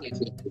of that.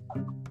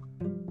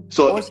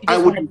 So I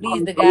wouldn't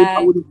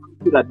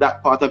consider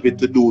that part of it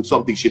to do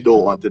something she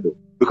don't want to do.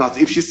 Because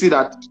if she see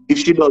that if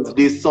she does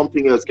this,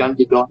 something else can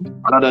be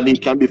done, another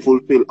need can be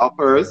fulfilled of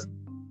hers,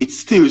 it's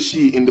still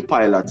she in the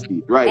pilot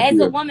seat, right? As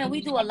a woman,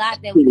 we do a lot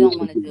that we don't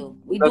want to do.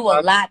 We do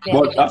a lot that we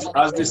don't want to do.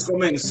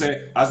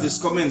 As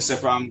this comment say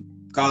from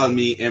Call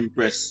Me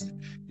Empress,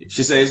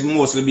 she says it's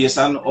mostly based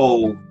on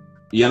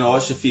how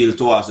she feels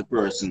towards the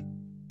person.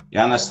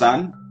 You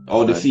understand?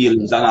 All the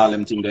feelings and all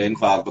them things they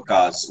involved,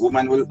 because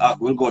women will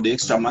go the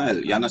extra mile.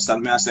 You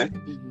understand me? I say,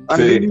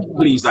 to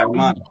please that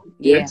man.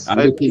 Yes. And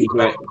the things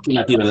where you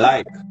not even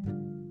like.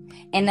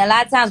 And a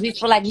lot of times we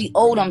feel like we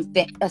owe them.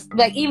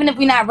 Like even if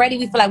we're not ready,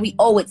 we feel like we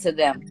owe it to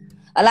them.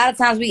 A lot of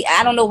times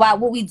I don't know why,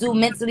 what we do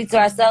mentally to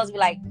ourselves. We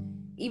like,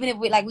 even if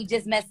we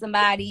just met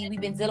somebody,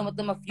 we've been dealing with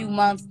them a few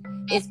months.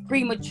 It's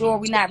premature.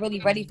 We're not really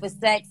ready for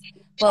sex,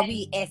 but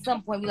at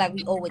some point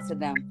we owe it to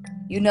them.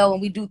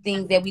 And we do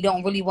things that we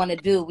don't really want to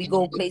do. We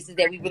go places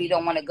that we really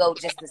don't want to go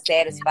just to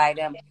satisfy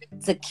them,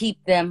 to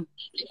keep them,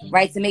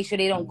 right? To make sure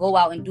they don't go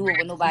out and do it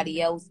with nobody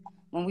else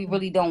when we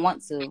really don't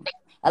want to.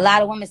 A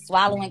lot of women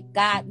swallowing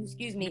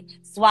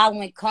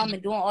cum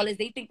and doing all this.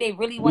 They think they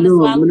really want to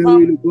swallow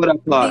cum.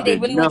 They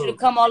really want you to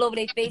come all over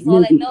their face. All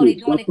that. No, they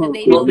doing it because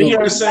they know.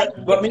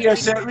 But me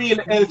say real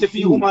healthy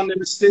for woman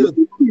them still.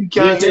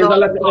 Can't take a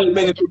lot of health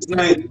benefits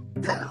now.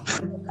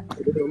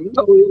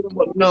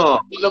 No.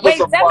 Wait,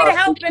 tell me the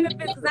health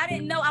benefits because I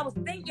didn't know. I was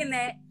thinking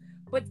that,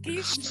 but can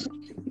you?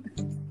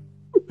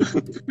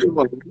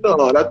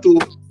 No, that too.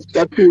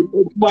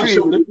 Mash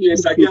up the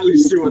place. I can't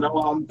listen to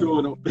what I'm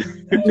doing.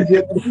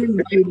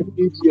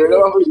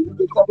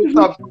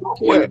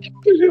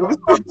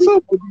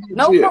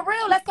 No, for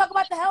real. Let's talk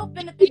about the health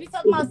benefits. We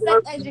talking about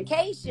sex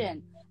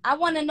education. I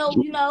want to know.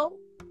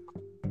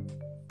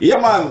 Yeah,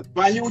 man.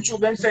 On YouTube,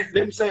 them say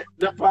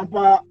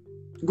the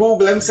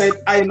Google them say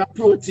iron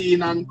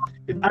protein and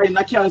iron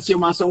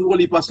calcium and some whole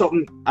heap of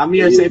something. And me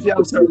say if you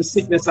have certain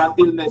sickness and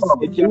illness,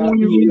 it can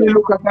you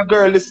look at a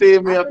girl the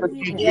same way after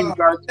she drink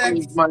her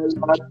things, man.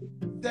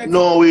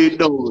 No, we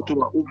don't.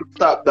 We can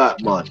stop that,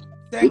 man.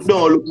 We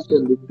don't look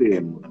the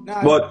same, man.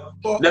 But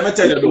let me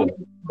tell you though.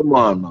 Come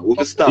on, man. We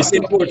can stop. It's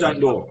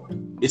important though.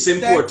 It's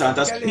important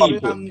as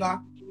people.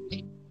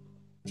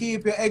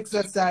 keep you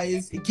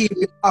exercise, it keep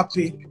you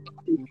happy.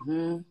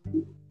 You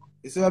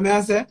see what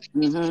I say?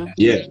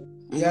 Yeah.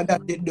 Yeah,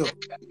 that it do.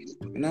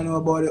 I don't know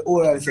about the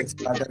oral sex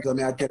part, that's what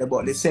I tell you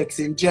about the sex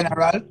in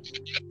general.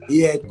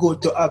 Yeah, it's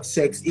good to have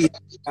sex 80,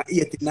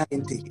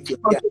 90.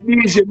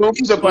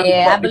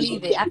 Yeah, I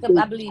believe it.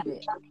 I believe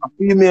it. A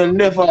female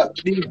never,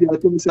 DJ, I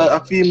think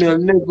a female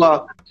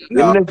never,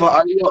 No. never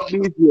allow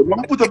DJ.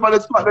 Man, put up on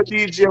the spot the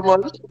DJ,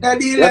 man. The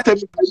deal You tell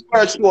me the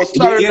church was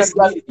sorry. Yes,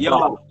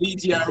 yo,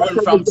 DJ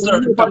run from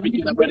certain topic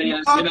in the brother, you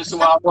know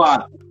what I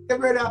want.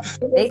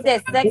 They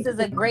said sex is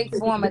a great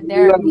form of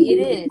therapy. It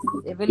is.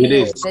 It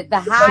really is. The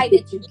high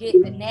that you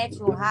get, the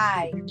natural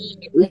high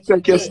that you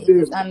get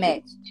is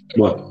unmatched.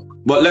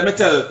 But let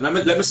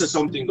me say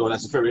something though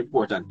that's very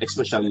important,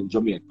 especially in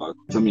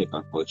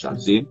Jamaican culture.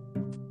 See,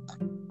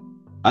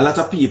 a lot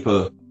of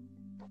people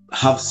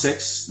have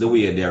sex the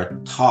way they are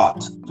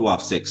taught to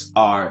have sex,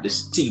 or the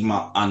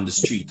stigma on the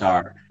street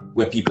are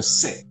where people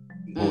say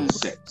about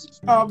sex.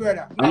 Oh,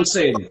 brother. I'm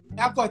saying.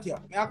 I cut you.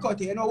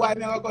 You know why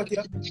I cut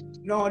you?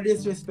 No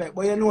disrespect,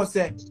 but you know,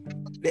 say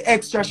the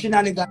extra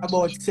shenanigan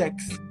about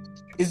sex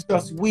is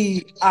just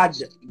we add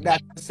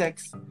that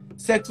sex.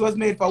 Sex was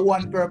made for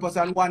one purpose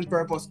and one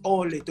purpose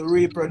only, to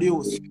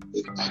reproduce.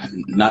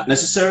 Not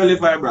necessarily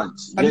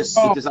vibrant. Yes,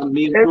 it is a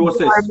mean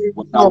process.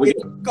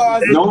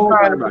 No,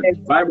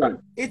 vibrant.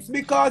 It's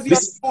because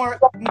you're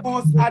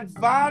most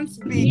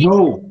advanced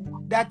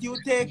being that you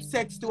take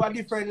sex to a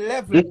different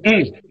level.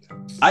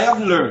 I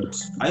have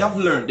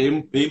learned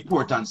the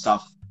importance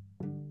of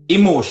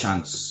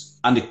emotions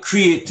and the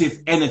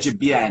creative energy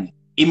behind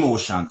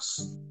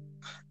emotions.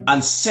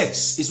 And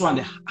sex is one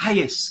of the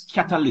highest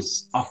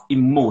catalysts of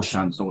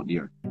emotions out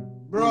there.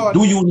 Bro,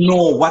 do you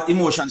know what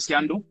emotions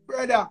can do?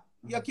 Brother,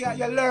 you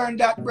learn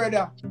that,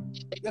 brother.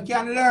 You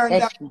can learn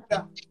that,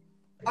 brother.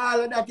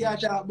 All of that you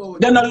talk about.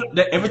 Then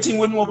everything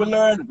we know we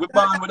learn. We're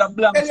born with a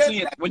blank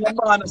slate. When you're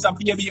born as a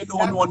baby, you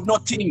don't know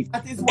nothing.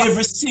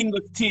 Every single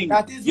thing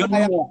you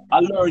know,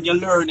 you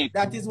learn it.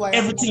 That is why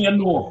everything you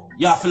know,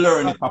 you have to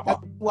learn it, Papa.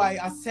 That's why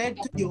I said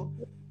to you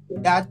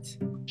that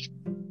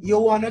you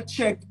want to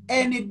check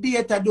any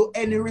data, do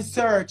any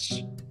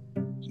research.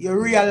 You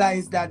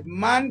realize that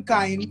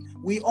mankind,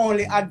 we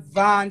only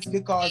advance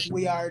because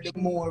we are the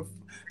more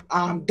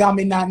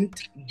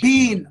dominant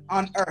being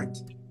on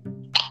earth.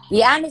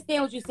 Yeah, I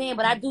understand what you're saying,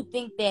 but I do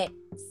think that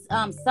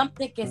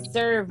something can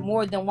serve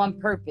more than one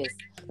purpose.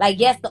 Like,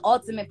 yes, the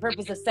ultimate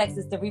purpose of sex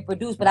is to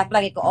reproduce, but I feel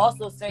like it could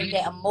also serve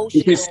that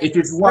emotional. It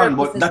is one,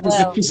 but that is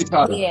the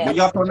physical. Yeah. But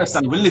you have to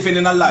understand, we're living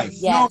in a life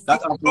that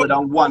has more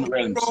than one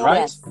realms, right?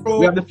 Yes.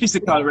 We have the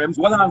physical realms,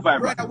 one and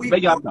vibrant. We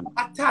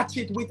attach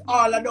it with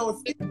all of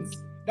those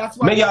things. That's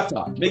why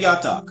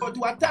Megata. But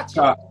to attach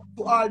it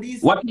to all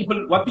these. What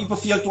people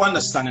fail to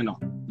understand, you know,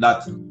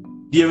 that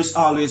there is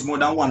always more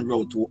than one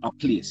road to a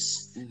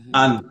place.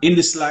 And in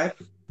this life,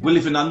 we're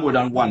living on more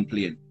than one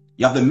plane.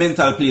 You have the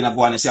mental plane that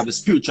go on, you have the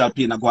spiritual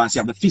plane that go on, you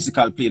have the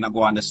physical plane that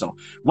go on. So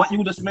what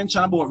you just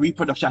mentioned about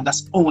reproduction,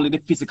 that's only the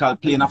physical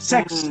plane of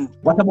sex.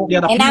 What about the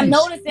other planes? I'm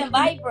noticing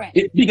vibrant.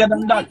 It's bigger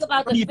than that. Think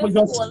about the people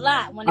just a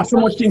lot when so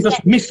much things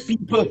just miss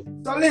people.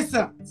 So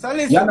listen.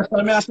 You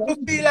understand me?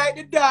 You feel like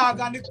the dog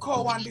and the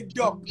cow and the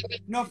duck.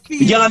 No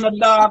feel. You're not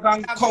dog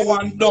and cow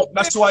and duck.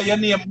 That's why your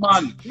name,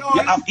 man. No,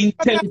 you have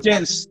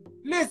intelligence.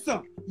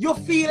 Listen, you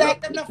feel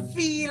like them not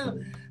feel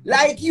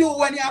like you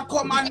when you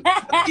come and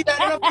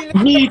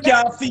me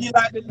can't feel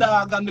like the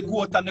dog and the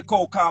goat and the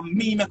cow, cause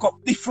me make up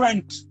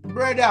different.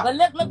 Brother. But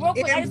look real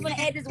quick, I just want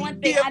to add this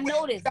one thing. I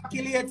noticed.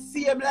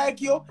 Same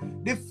like you.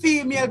 The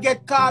female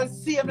get called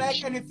same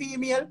like any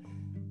female.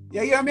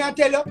 You hear me? I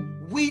tell you,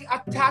 we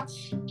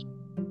attach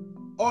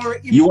or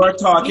you are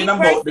talking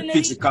about the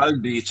physical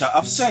nature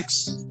of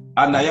sex.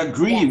 And I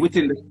agree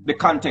within the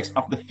context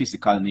of the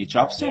physical nature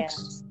of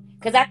sex.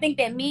 Because I think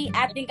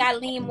I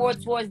lean more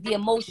towards the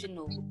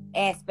emotional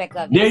aspect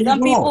of it. Some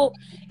people,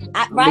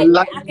 I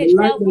can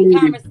tell from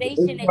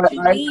conversation that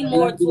you lean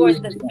more towards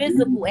the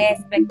physical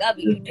aspect of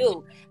it. You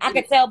do. I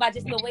can tell by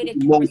just the way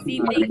that you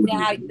perceive things and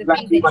how the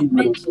things that you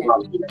mentioned.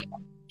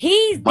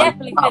 He's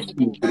definitely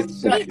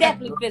physical. He's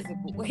definitely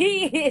physical.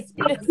 He is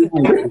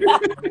physical.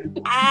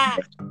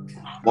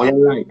 Boy,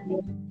 you're right.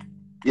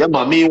 Yeah,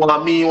 man, me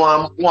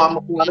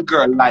want a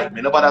girl like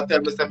me. Nobody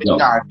tell me say me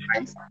dark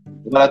nice.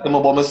 Nobody tell me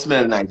about me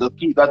smell nice. Just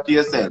keep that to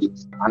yourself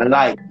and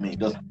like me.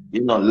 Just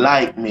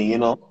like me, you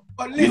know.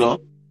 But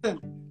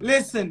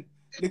listen,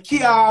 the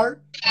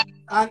care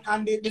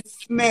and the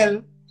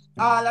smell,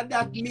 all of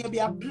that may be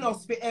a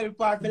plus for help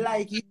or for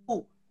like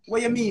you.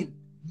 What you mean?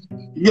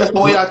 Yes,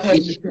 boy, I tell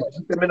you,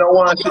 me no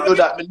want you to do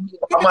that. A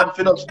man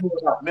finna do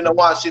that. Me no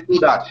want you to do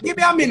that. Give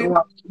me a minute.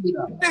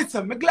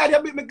 Listen, me glad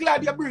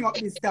you bring up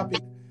this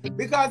topic.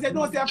 Because you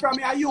know, say from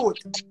your youth,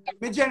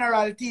 my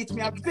general teach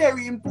me a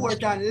very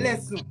important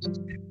lesson.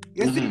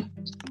 You see,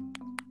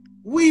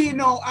 we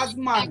know as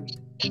man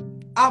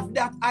have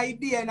that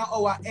idea in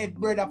our head,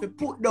 brother, to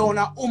put down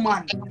a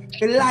woman,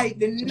 to like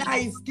the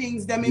nice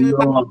things them in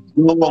life.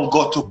 No one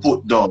got to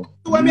put down.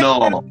 So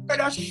no.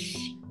 Brother,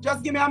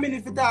 just give me a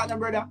minute for that,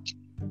 brother.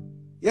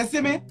 You see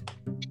me?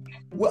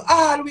 We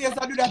always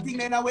do that thing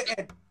in our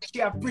head. She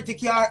have pretty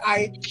car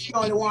eye. She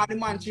only want the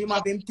man, she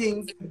have them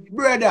things.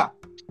 Brother,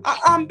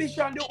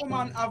 ambition the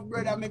woman have,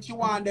 brother, make she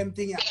want them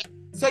things.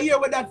 So here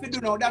what that we do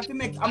now, that we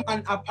make a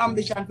man have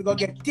ambition to go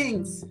get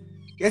things.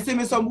 You see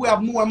me, some we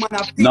have more man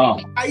have things. No.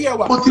 I hear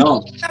what?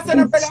 No. That's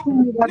it,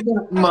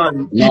 brother.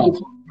 Man, No.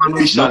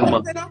 ambition,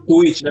 man.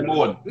 To each them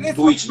own.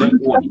 To each them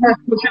own.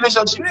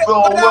 Relationship,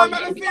 But bro. I'm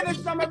going to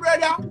finish, my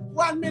brother.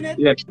 1 minute.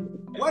 Yeah.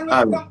 When we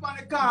jump on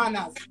the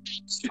corners.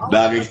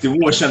 That is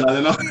emotional,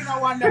 you know. We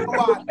don't want them we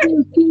want.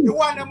 The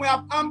one them we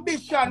have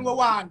ambition we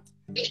want.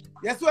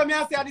 Yes, what me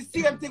I say the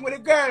same thing with the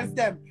girls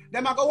them.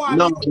 Them I go want.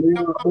 No,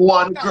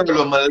 one girl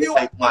who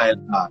like my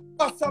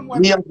life.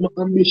 Me have my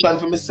ambition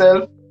for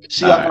myself.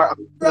 She have her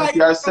ambition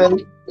for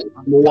herself.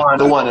 I'm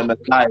the one that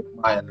like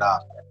my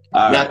life.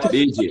 Alright,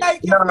 DJ.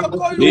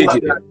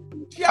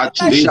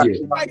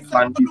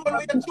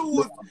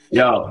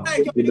 Yo,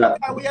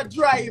 we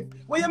drive.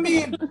 What you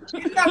mean?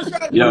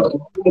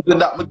 yo,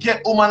 that me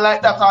get woman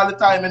like that all the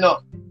time, you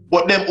know.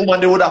 But them woman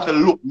they would have to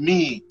look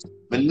me.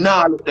 Me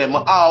nah look them.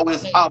 I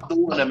always have the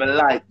one that I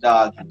like,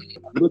 dog.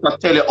 Because I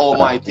tell you all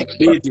my things.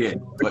 DJ,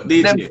 but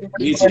DJ.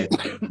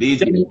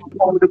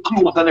 With the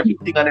clothes and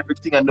everything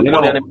and the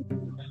money and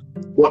everything.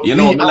 But you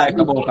know what I like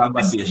about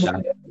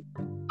conversation?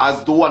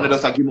 As the one that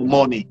does give me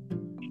money.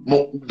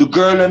 The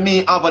girl and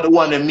me have the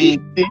one and me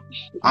think,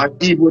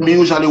 and even when me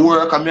usually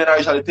work and me I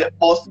usually take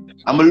bus and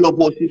I love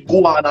how she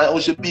go on and how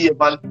she behave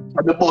and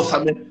the bus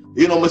and me,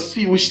 you know, me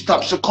see which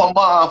stop she come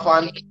off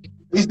and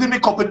it's been a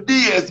couple of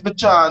days me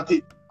chant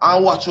it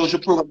and watch how she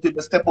program till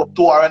me step up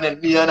to her and then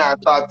me and her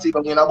start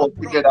sitting in a bus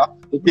together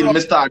until me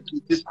start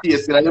keep this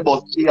space in the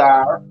bus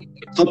here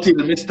so till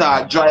me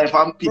start drive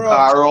and pick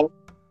her up.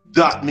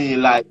 That me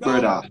like,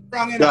 brother.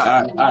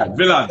 Alright,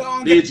 Villain,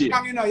 DJ.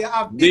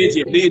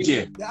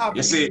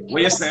 You see,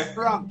 what you say?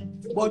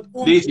 But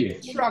DJ.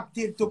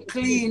 Attracted to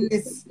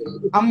cleanness,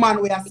 a man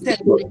with a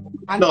step.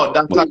 No,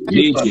 that's not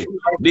DJ.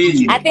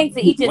 I think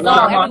to each his own.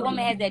 Every woman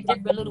has that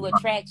different little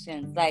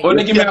attractions. Like,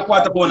 only give me a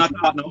quarter pound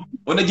attack now.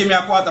 Only give me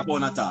a quarter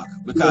pound attack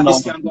because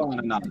this can go on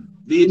and on.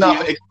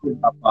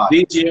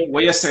 DJ,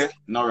 what you say?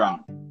 No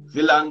wrong.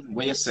 Villain,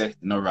 what you say?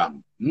 No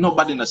wrong.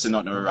 Nobody knows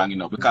nothing wrong, you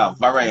know, because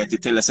variety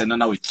tell us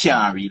no, we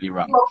can't really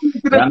wrong.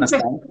 You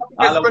understand?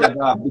 All of us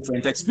have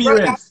different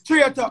experience.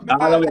 Straight up,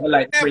 all of us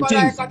like different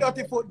things. Me never like a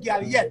dirty foot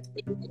girl yet.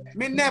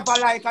 Me never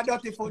like a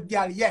dirty foot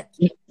girl yet.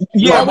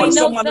 Yeah, but but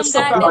someone to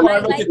suck off for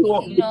a dirty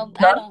toe. You know,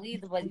 I don't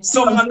either, but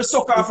someone to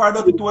suck off for a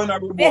dirty toe in a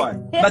good boy.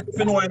 That's if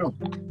you know, you know.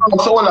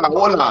 So hold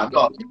on.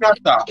 No,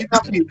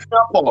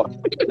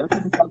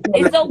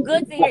 it's so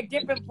good to hear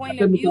different point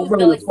of views,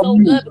 though. It's so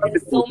good because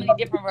there's so many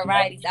different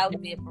varieties out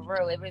there, for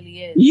real. It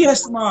really is.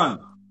 Yes, man.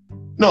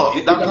 No,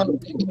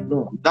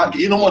 that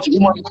you know what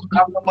woman would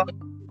have the man.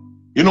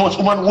 You know what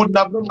woman wouldn't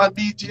have done, man,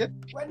 DJ?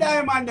 When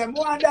diamond them,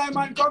 one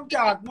diamond come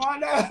talk, one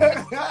No,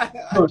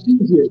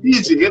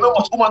 DJ, you know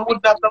what woman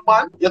wouldn't have the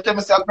man? You tell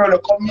me say a girl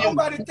come here.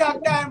 Somebody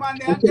talk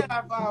diamond there and tell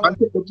her forward. And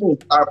take the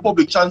boat, our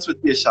public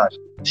transportation.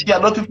 She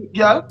a dirty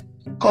girl?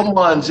 Come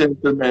on,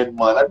 gentlemen,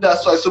 man. And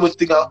that's why so much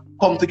things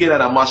come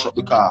together and mash up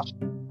the car.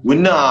 We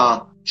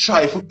now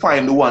try to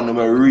find the one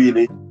where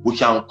really we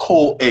can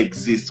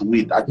coexist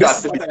with.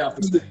 This is what I have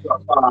to say. This is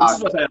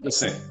what I have to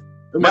say.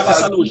 We have a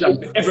solution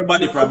to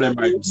everybody's problem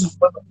right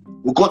now.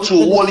 We go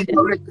through all the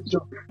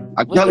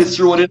a girl is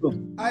rolling up.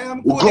 I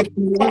am We go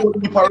through all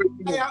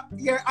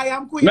the I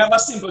am quick. We have a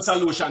simple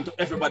solution to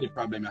everybody's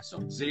problem,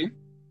 yourself. See?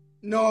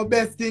 No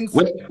best things.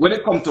 When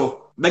it comes to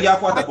beg your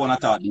quarter pound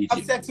attack, DJ.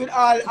 Have sex with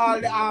all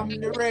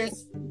the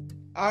race,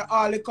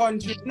 all the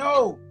country.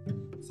 No.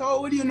 So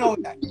how would you know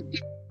that?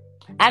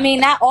 I mean,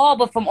 not all,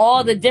 but from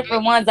all the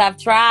different ones I've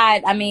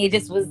tried, I mean, it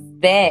just was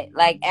bad.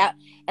 Like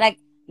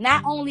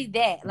not only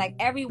that, like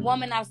every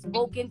woman I've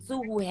spoken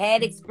to who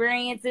had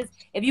experiences,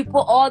 if you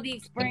put all the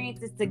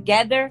experiences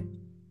together,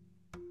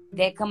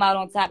 they come out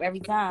on top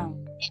every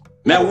time.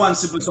 Me have one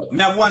simple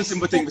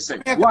thing to say.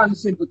 One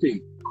simple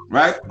thing,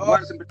 right?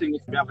 One simple thing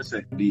is me have to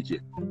say, DJ.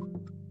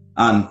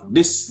 And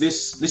this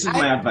is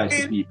my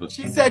advice to people.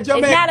 She said,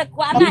 Jamaica. It's not a.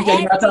 I'm not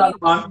asking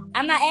you.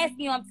 I'm not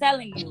asking you. I'm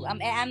telling you. I'm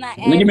not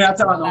asking. Give me a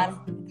talk now.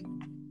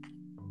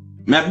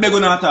 Me beg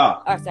on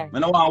talk. Oh, sorry. Me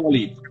no want to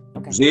leave.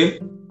 Okay. See?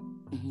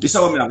 This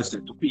is what I have to say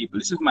to people.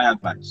 This is my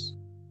advice.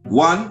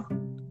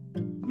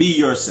 1, be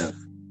yourself.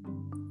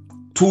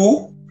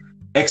 2,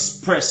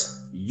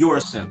 express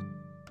yourself.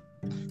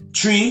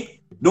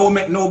 3, don't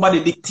make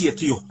nobody dictate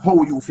to you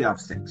how you feel have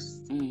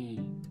sex.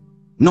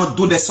 Not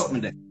do that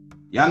something there.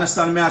 You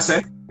understand me I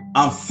say?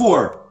 And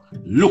 4,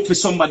 look for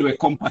somebody who is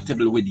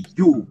compatible with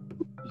you.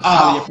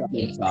 All your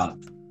problems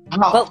solved.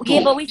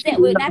 But we said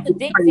we're not to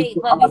dictate,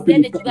 but we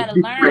said that you gotta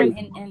learn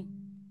and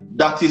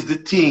that is the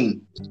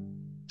thing.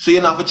 So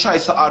you have to try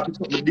so hard to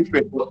something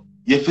different, but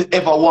if you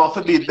ever want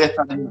to be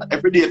better,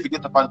 every day if you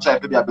get up and try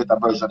to be a better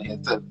version of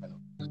yourself, you know?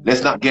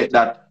 Let's not get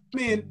that. I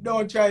mean,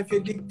 don't try to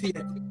dictate.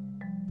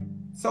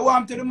 So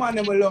I'm to the man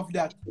who love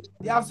that.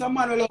 You have some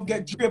man who love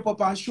get draped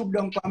up and shook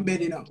down from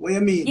bed, you know. What you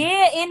mean?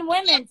 yeah, in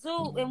women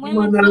too. In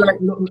women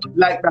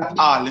Like that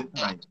all the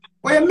time.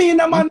 What you mean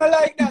a man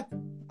like that?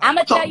 I'm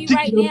going to tell you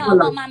right now, I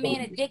want my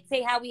man to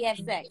dictate how we have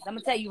sex. I'm going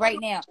to tell you right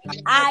now.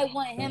 I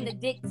want him to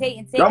dictate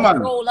and take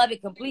control of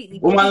it completely.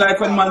 Woman like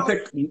when man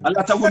take, a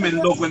lot of women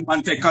love when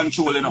man take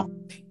control, you know.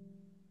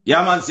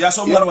 Yeah, man, see,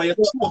 someone where you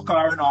choke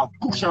her, you know,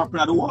 push her up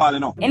on the wall, you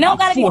know. And don't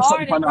got to be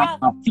hard and rough.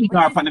 Flick her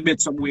up on the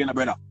bed somewhere, you know,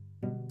 brother.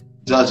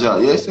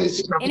 Jaja, yes.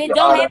 And it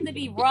don't have to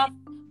be rough.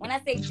 When I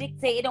say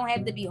dictate, it don't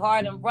have to be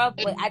hard and rough,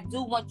 but I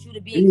do want you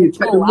to be in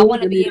control. I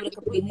want to be able to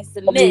completely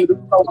submit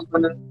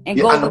and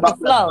go with the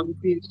flow.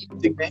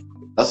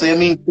 That's what you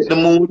mean, take the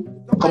mood,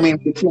 come in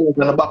the clothes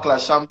and a bottle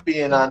of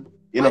champagne and,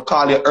 you know,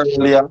 call you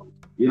earlier,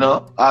 you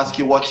know, ask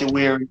you what you're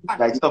wearing,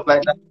 like stuff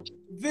like that.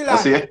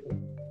 Villain.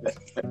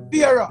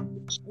 Vera,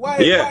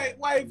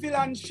 why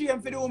villain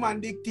shame for the woman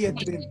dictate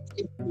to him?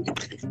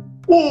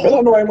 I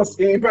don't know,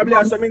 he probably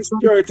has some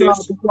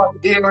insecurities.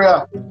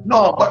 Area.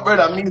 No, but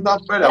brother, means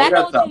not brother. But I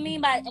know what you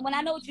mean by, when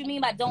I know what you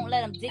mean by don't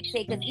let them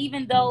dictate, because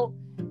even though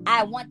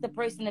I want the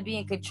person to be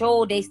in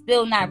control, they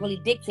still not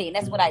really dictating.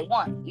 That's what I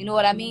want. You know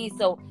what I mean?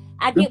 So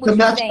I get what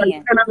you're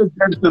saying.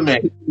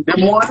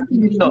 Them want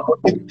you know,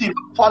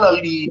 follow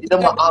lead,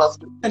 them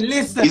ask. And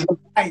listen,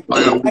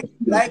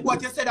 like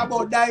what you said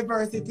about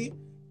diversity,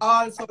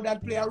 also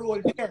that play a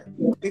role there.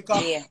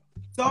 Because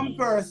some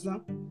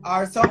person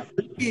or some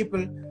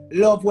people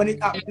love when it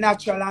happens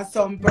natural, and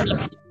some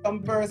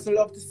person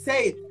love to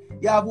say it.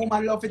 You have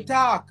woman love to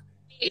talk.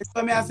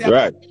 So me I say,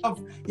 right.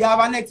 You have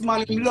a next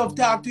man who love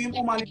talk to him,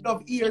 woman who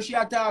love hear she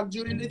talk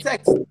during the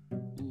sex.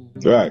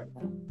 Right.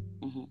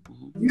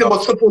 Yeah,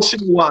 but suppose she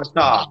want to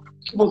talk.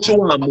 Suppose she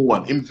want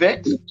more.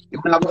 Invest. If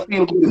you never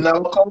feel good, you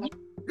never come.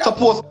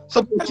 Suppose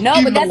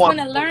no, but that's when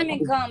the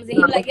learning comes and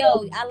you're like,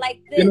 yo, I like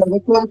this. You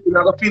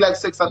never feel like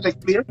sex and take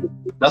place.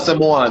 That's what I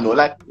want to know.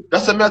 Like,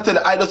 that's what I tell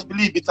you. I just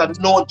believe it's a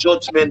no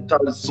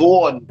judgmental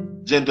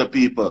zone, gentle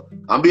people.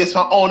 And based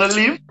on how to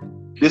live,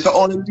 based on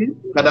how to live,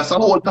 and that's a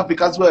whole topic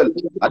as well.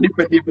 A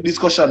different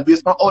discussion.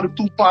 Based on how the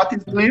two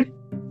parties live,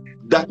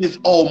 that is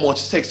how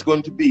much sex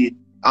going to be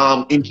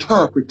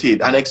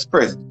interpreted and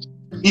expressed.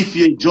 If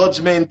you're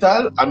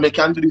judgmental, and we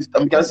can do this,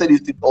 and we can say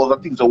these other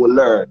things that we'll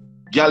learn.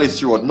 Girl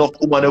is your not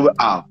woman we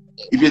have.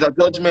 If you're a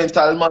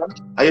judgmental man,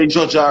 and you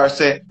judge her,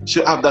 say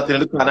she have that in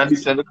the corner and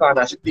this in the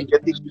corner, she think you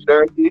think she's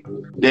dirty,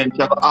 then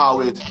she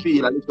always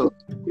feel a little,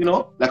 you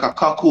know, like a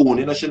cocoon.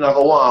 You know, she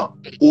never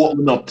want to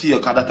open up to you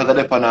because that's got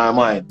up on her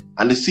mind.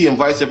 And the same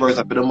vice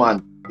versa for the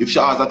man. If she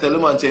has to tell the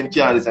man saying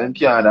can't this and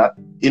can't that,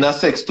 in a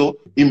sex too,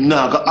 him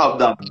not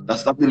gonna have that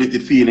stability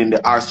feeling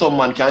there. Or some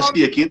man can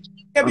shake it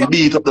and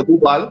beat up the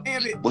ball,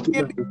 but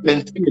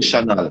it's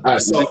sensational.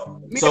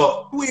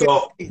 So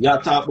you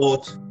talk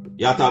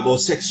about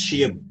sex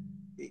shame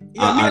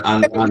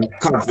and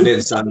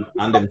confidence and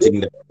them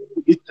things.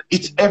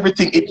 It's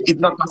everything. It's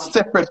not a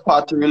separate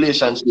part of the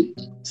relationship.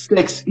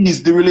 Sex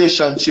is the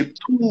relationship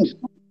too.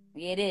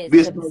 Yeah, it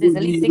is. It's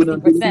at least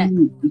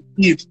 60%.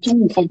 It's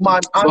two for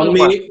man and for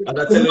woman. me, and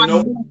I tell you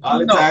now, all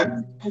the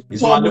time,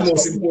 it's one of the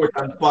most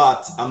important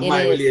parts of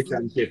my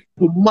relationship.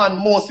 For man,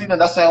 most, you know,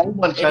 that's why a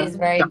woman can. It is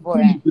very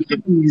important.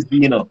 Easy,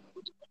 you know.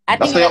 I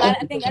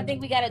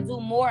think we gotta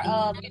do more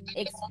of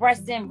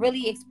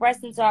really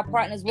expressing to our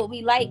partners what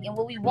we like and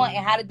what we want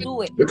and how to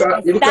do it.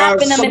 Because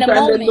stopping them in a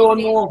moment. They don't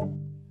know.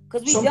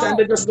 Because sometimes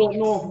they just don't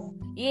know.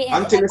 Yeah,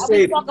 until they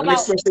say it and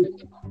express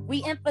it.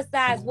 We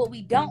emphasize what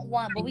we don't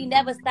want, but we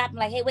never stop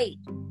like, hey, wait,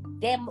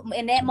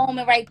 in that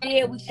moment right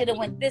there, we should have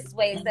went this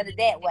way instead of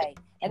that way.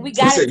 And we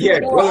got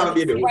to hold on,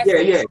 baby.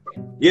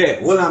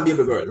 Hold on,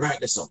 baby girl.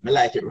 Write this up. I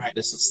like it. Write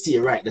this up.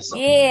 Still write this up.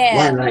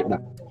 Yeah. One like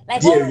that.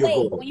 Like, there you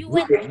go. When you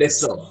went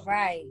this up.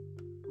 Right.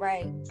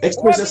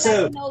 Express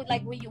yourself. Like, you know,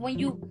 like when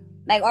you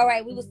like, all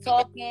right, we was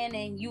talking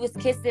and you was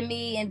kissing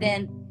me and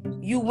then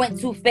you went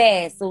too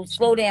fast, so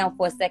slow down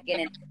for a second,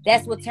 and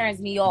that's what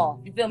turns me off.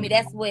 You feel me?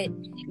 That's what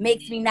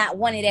makes me not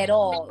want it at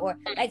all. Or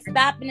like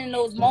stopping in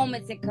those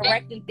moments and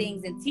correcting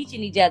things and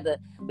teaching each other.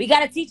 We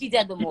gotta teach each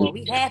other more.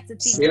 We have to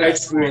teach.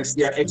 Experience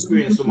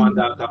from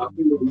that.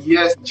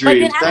 Yes,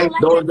 Dre. I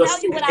don't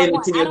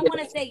want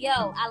to say,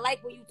 yo, I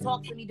like when you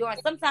talk to me during.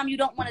 Sometimes you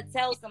don't want to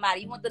tell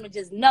somebody. You want them to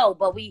just know,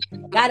 but we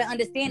gotta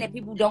understand that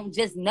people don't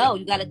just know.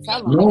 You gotta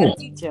tell them. You gotta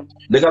teach them.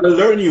 They gotta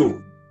learn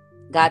you.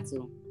 Got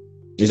to.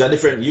 Use a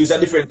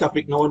different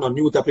topic now, no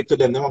new topic to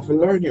them. They have to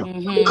learn you.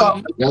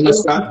 Mm-hmm. You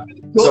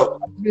understand? So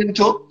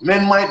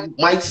men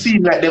might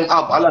seem like them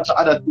have a lot of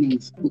other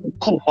things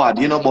covered,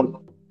 you know, but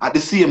at the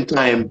same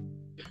time,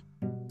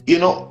 you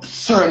know,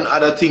 certain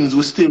other things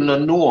we still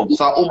not know.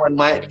 So a woman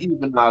might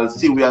even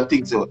see we and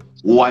think so.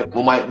 We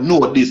might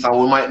know this and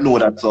we might know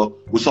that. So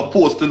we're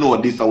supposed to know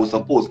this and we're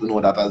supposed to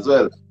know that as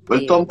well.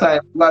 But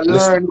sometimes we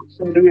learn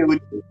the way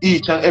with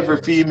each and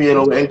every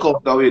female we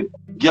encounter with.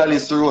 Girl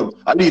is the road.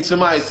 I need to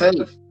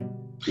myself.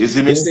 You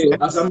see me?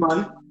 As a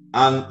man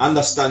and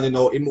understanding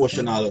how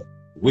emotional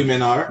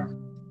women are,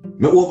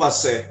 me over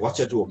say what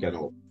you joke, you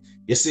know.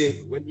 You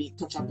see, when me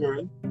touch a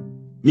girl,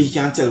 me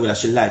can't tell whether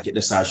she like it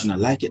this or she not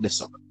like it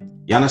this.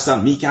 You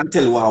understand? Me can't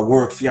tell what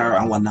work for her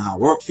and what not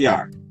work for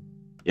her.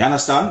 You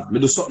understand? Me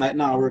do something like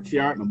now work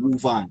for her, me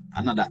move on,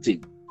 another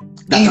thing.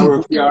 That can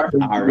work here.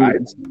 All right.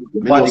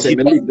 Me know say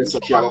me leave this so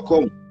she will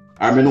come.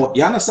 I mean,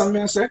 you understand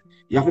me? I say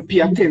you have to pay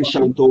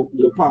attention to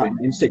your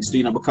partner in sex,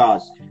 you know,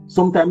 because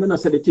sometimes you don't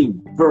say the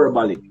thing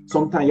verbally.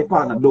 Sometimes your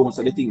partner don't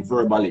say the thing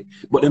verbally,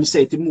 but them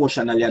say it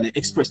emotionally and they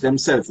express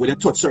themselves. When they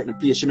touch certain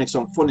place, she makes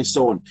some funny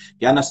sound.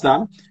 You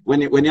understand? When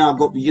you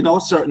go, you know,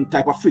 certain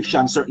type of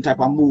friction, certain type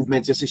of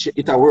movements, you see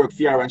it a work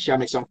for her and she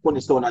makes some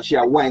funny sound and she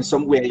whine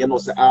somewhere. You know,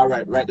 say all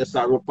right, that's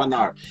a rope on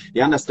her.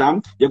 You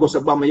understand? You go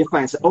to Bama, you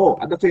find say, oh,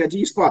 I got to your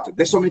G spot.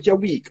 There's something you're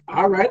weak.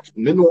 All right,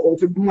 you know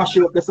how to mash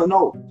it up. That's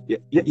no.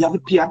 You have to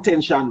pay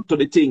attention to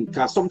the thing,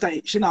 because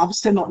sometimes she don't have to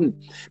say nothing,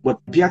 but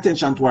pay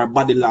attention to her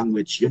body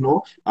language, you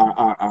know,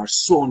 our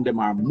sound them,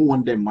 our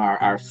moan them,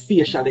 our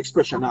facial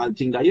expression, all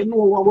thing that you know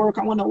what work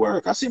and wanna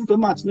work. A simple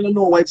maths, you don't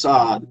know why it's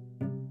hard.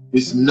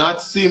 It's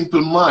not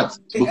simple maths,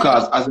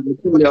 because as I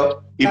tell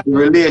you, if the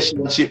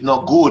relationship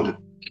not good,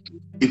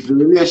 if the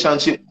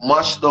relationship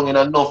mashed down in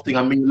enough thing,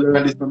 I mean,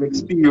 learn this from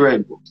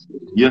experience,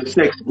 your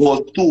sex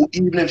goes too.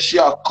 Even if she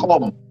will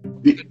come,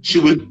 she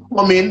will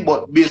come in,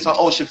 but based on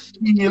how she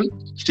feel,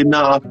 she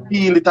not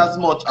feel it as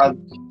much as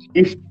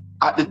if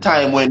at the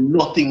time when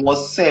nothing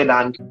was said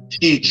and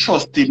she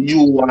trusted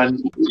you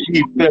and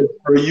she felt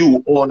for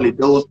you only.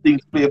 Those things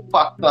play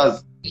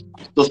factors.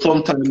 So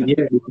sometimes,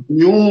 yeah,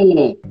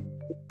 new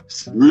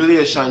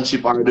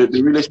relationship or the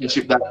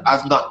relationship that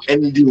has not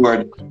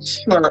endured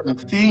certain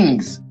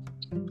things,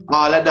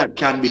 all of that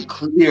can be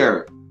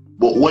clear.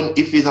 But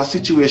if it's a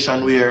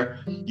situation where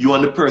you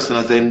and the person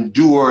has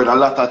endured a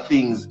lot of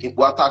things,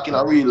 we're talking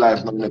a real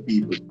life, not the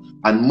people.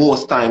 And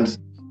most times,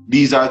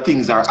 these are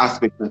things, are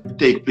aspects that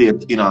take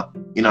place in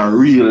a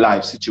real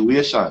life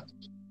situation.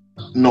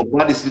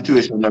 Nobody's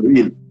situation is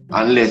real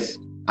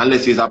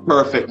unless he's a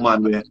perfect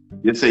man where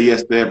you say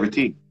yes to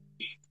everything.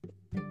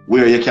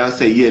 Where you can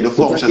say, yeah, the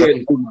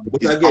function.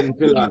 But again,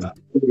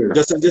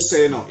 just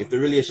say, you know, if the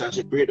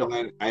relationship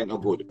breakdown ain't no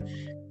good,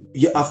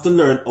 you have to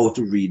learn how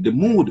to read the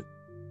mood.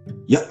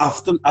 You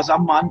have to, as a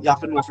man, you have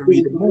to know how to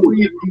read the mood.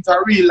 These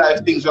are real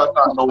life things we are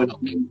talking about.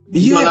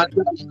 Yeah.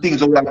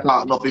 Things we are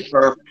talking about,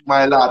 perfect,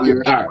 my lad.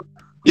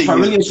 If a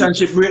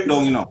relationship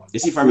breakdown, you know,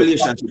 if a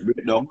relationship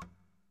breakdown,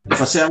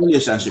 if I say a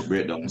relationship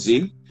breakdown,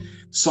 see,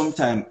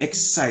 sometimes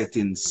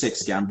exciting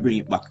sex can bring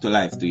it back to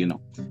life, too, you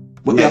know.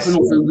 But you have to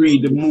know how to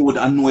read the mood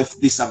and know if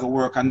this can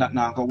work and that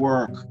not can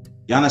work.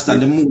 You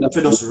understand the mood that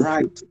feels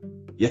right.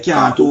 You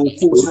can't do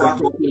force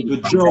water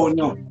to drown, you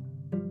know.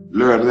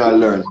 Learn, we are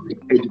learn.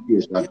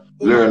 Education.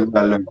 Learn, we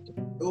are learn.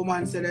 The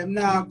woman said them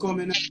now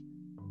coming.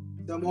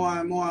 The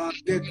more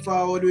get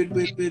forward with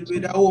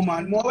a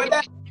woman. More with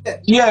that.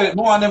 Yeah,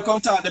 more of them come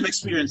talk them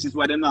experiences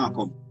why they not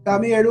come.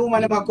 Come here, the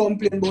woman them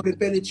complain about the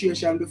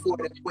penetration before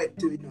they wet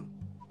to, you know.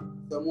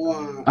 So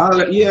more.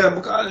 Yeah,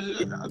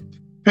 because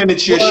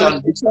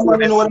penetration.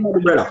 Somebody know what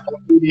I'm brother.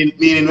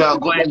 Meaning we are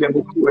going there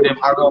before them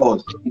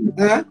aroused.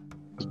 Huh?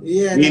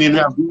 Yeah. Meaning we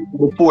are going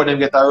before them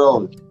get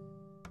aroused.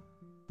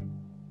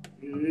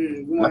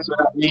 That's what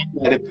I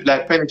mean,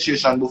 like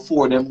penetration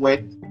before them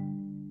wet.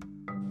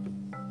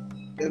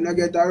 Them not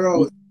get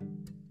aroused.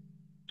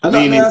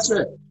 And that's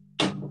right.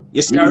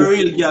 You see a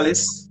real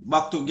gallus,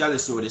 back to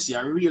gallus road, you see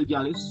a real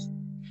gallus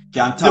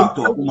can talk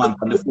to a woman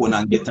on the phone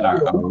and get her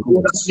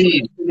aroused. That's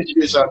mean,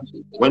 penetration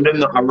when them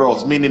not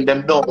aroused, meaning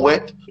them don't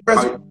wet.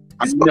 You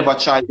never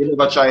try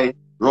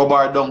rub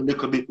her down a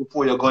little bit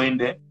before you go in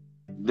there.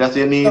 That's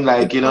what you mean,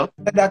 like, you know.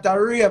 That's a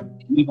rape.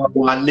 You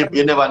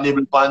never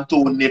nibble on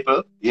two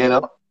nipple, you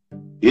know.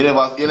 You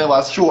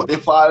never show the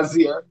falls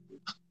here.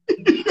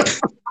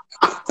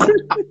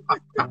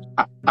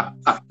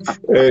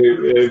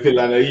 Hey,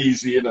 feeling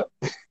easy, you know.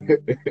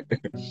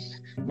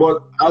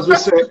 But as we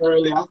said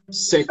earlier,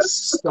 sex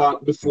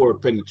starts before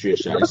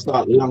penetration. It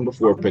starts long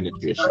before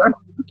penetration.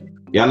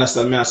 You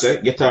understand me? I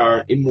say, get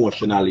her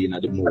emotionally in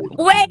the mood.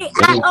 Wait,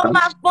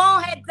 my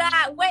phone had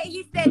died. Wait,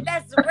 he said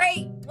that's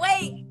rape.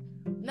 Wait.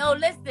 No,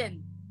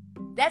 listen.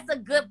 That's a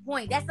good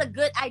point. That's a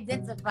good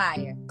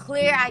identifier.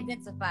 Clear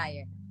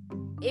identifier.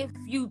 If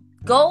you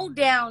go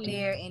down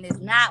there and it's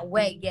not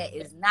wet yet,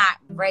 it's not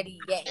ready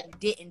yet, you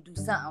didn't do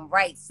something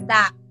right,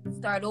 start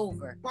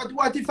over. But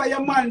what if I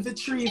am man for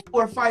 3,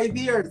 4, 5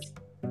 years?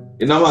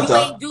 You know what? You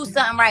ain't do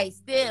something right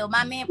still.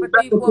 My man for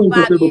 3, 4,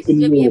 5 years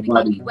should be able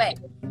to be wet.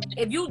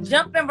 If you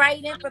jumping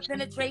right in for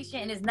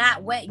penetration and it's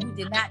not wet, you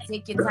did not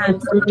take your time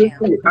to slow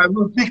down. I'm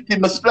a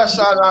victim of splash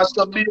on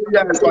some baby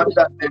eyes on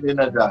that thing in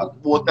the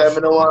dog. More time I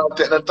don't want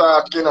to take the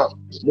talk, you know.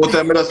 More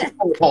time I don't say,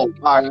 oh,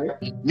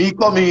 alright. Me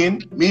come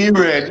in, me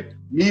red,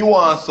 me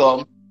want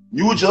some.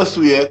 You just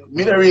wait.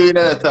 Me not really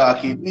not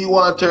talking. Me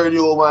want to turn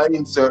you over and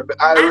insert.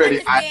 I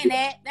understand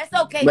that. That's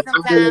okay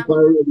sometimes.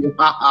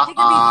 She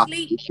can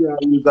be sleep. You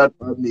can't use that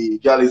for me.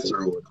 Gallus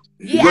Road.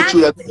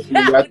 Yeah, this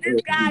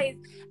guy is.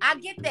 I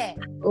get that.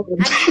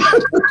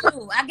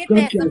 I get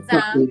that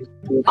sometimes.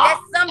 But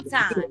that's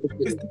sometimes.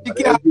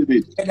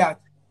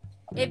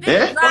 If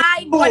it's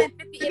dry more than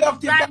 50, if it's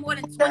dry more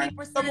than 20%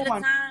 of the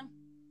time.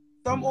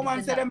 Some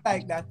women say them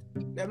like that.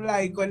 Them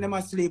like when them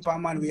asleep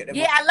and man wait them.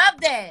 Yeah, I love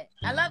that.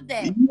 I love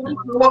that.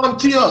 One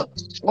to you,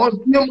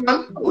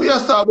 man. We are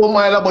talking about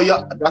my love, but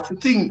yeah, that's the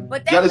thing.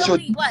 But that's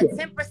only what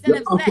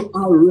 10% of sex.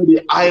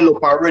 Already, I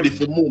up already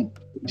for mom.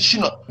 She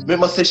not.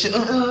 Remember say she,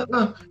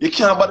 you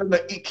can't bother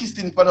to kiss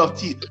in front of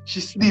teeth.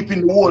 She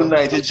sleeping the whole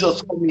night. You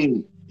just come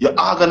in. You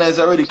organize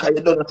already because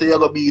you don't know you're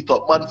gonna beat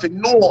up. Man, think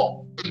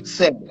no.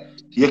 Say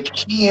you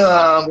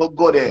can't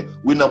go there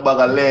with no bag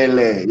of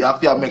lele. You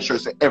have to make sure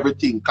say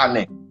everything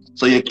connect.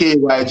 So you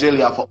KY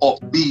jelly have for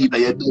upbeat that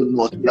you don't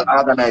know. So you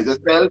organize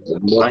yourself.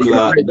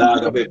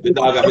 The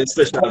dog have a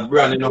special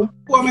brand, you know.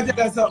 Let me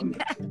tell you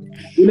something.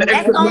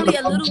 That's only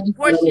a little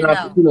portion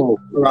though. You know,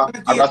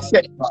 I got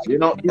set back, you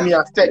know, give me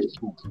a step.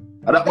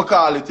 And that I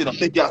call it, you know,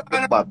 take your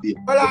step back, baby.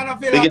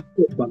 Take your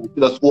step back,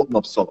 you just open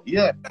up so.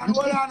 Yeah.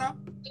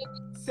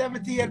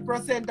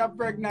 78% of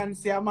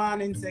pregnancy are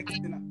morning sex,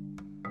 you know.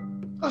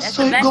 That's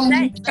the best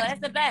sex. So that's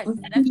the best.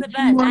 That's the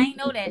best. I ain't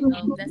know that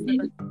though. That's the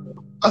best.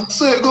 I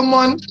say good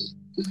man.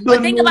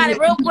 But think about it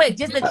real quick,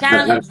 just a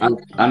challenge.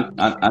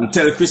 And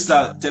tell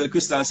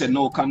Crystal I said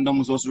no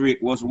condoms was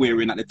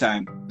wearing at the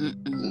time.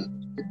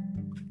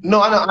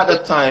 No, at the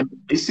time.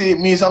 You see,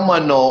 me as a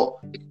man now,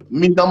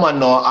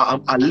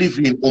 I live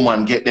in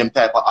woman get them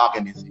type of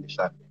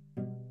organization.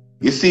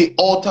 You see,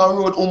 outer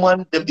road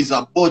woman, them is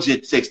a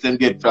budget sex them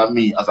get from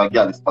me as a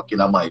girl is fucking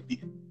a my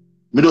deal.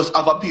 Me just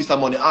have a piece of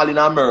money all in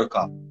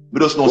America. Me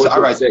just know say,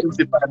 alright,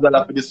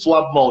 $75 for the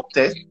swab mouth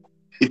test.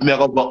 If me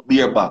go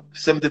beer back,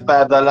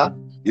 $75.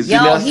 You see me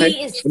I say?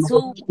 He is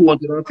too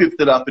 $250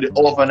 for the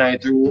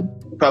overnight room,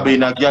 probably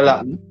in a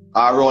Gallatin,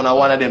 or around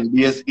one of them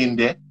days in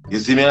there. You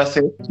see me I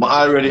say?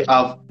 I already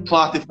have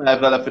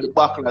 $45 for the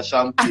bottle of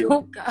champagne.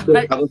 Oh God. So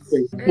I go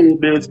pay 2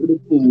 bills for the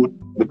food.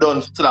 We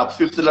done slap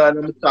 $50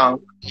 in the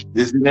tank.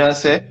 You see me I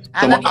say?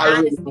 So I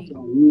already have a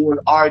whole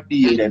RD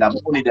in there, that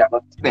money that I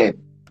go spend.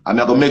 I'm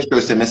going to make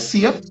sure say me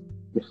safe,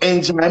 me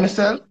enjoy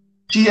myself,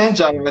 she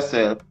enjoy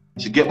herself,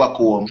 she get back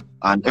home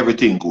and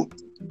everything good.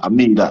 I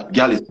mean that,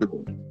 girl is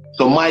good.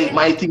 So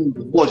my thing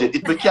is budget.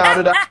 If we can't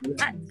do that,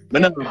 we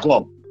never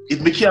go.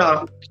 If we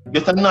can't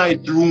get a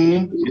nice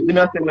room, you see me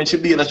I say when she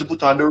be in, she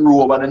put on the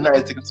robe and the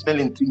nice thing,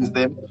 smelling things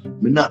them,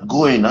 me not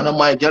going. I know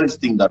my girl is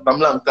thing that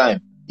from long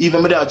time.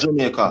 Even me there at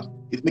Jamaica,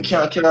 if me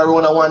can't carry her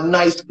around a one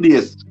nice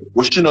place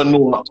where she don't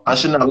know and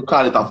she not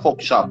call it a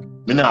fuck shop,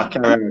 me not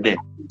carry her there.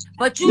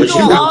 But you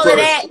doing all of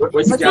that.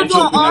 But you doing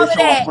all of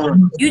that.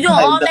 You doing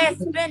all that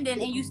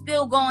spending and you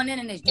still going in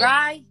and it's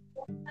dry?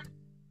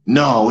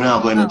 No, we're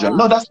not going to dry.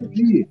 No, that's the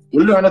key.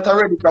 We learned that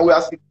already because we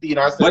are 16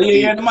 or 17. But you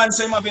hear the man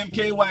say of him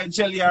KY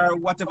jelly or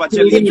whatever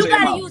jelly. If you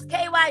gotta use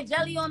KY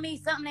jelly on me,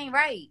 something ain't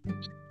right.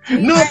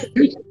 No.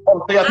 Right.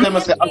 Oh, so you tell me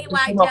say,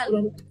 KY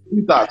jelly.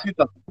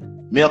 Twitter.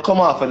 Me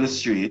come off of the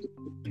street.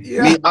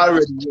 Yeah. Me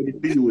already ready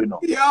for you, you know.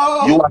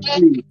 Yo. You are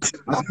ready.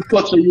 As me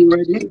touch you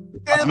ready.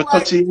 As me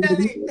touch you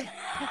ready.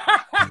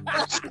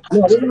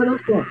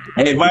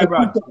 Hey,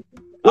 Vibrant.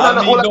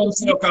 I mean, don't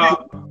say, I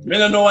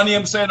don't know what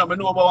name saying, I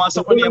know about one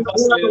somebody name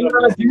saying, you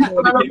know the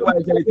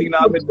KY jelly thing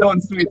now, but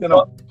don't sweet, you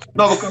know.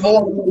 No, because I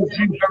want to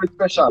dream very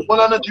special. Hold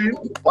on a dream.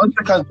 1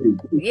 second, please.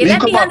 Yeah,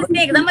 let me understand,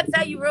 because I'm going to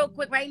tell you real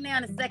quick right now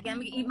in a second. I'm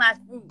going to eat my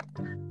fruit.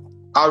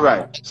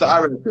 Alright. So,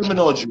 alright, tell me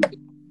now, dream.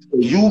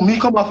 So, me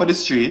come off of the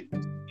street,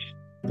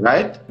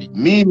 right?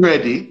 Me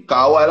ready,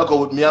 because a while ago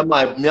with me and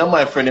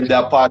my friend in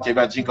their party,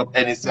 we drink up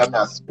NSC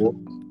and smoke.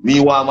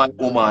 Me want my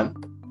woman.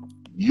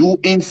 You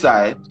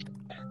inside.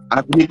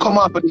 And me come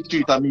off of the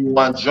street and me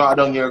want to draw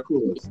down your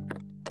clothes.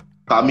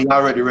 Because me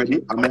already ready.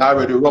 And me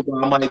already rub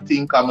on my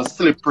thing because I'm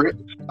slippery.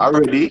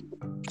 Already.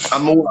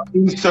 And me want to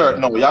insert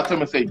now. You have to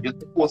me say, you're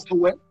supposed to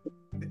wet?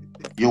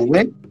 You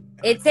wet?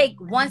 It take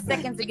 1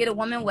 second to get a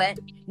woman wet.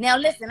 Now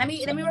listen, let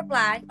me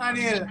reply.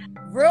 Daniel.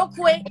 Real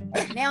quick.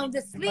 Now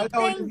the sleep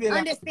thing,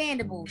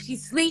 understandable. She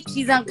sleeps,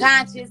 she's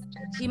unconscious,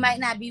 she might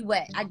not be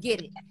wet. I get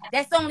it.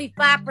 That's only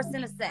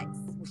 5% of sex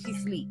when she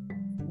sleep.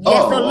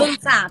 Yes, a little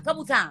time,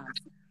 couple times.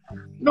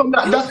 No,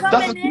 that's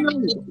a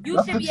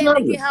you should be able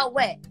to get her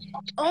wet.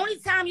 Only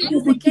time you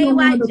use a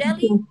KY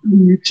jelly.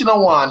 She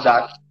don't want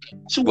that.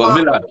 She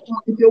want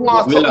if you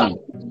want something,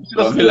 she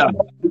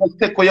just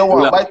take what you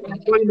want. By the time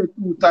you go in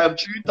 2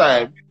 times, 3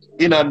 times,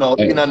 in and out.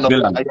 You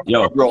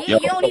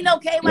only know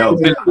KY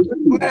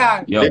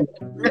jelly.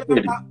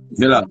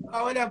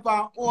 I went up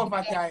on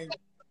overtime.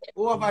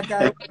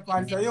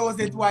 So use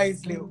it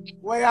wisely.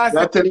 Where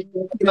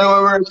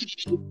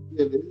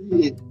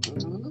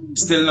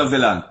Still no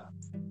villain.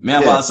 Me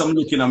have some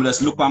looking, I'm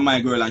just look on my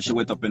girl and she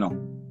went up, you know.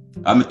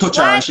 I'm touch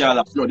her and she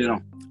all flood, you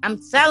know. I'm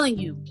telling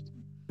you.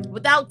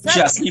 Without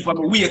touching. She asleep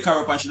and wake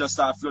her up and she just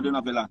start flooding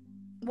up, villain.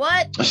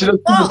 What? She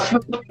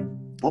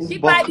probably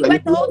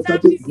went the whole time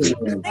she's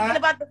thinking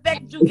about the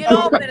fact that you get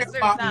off at a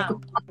certain time.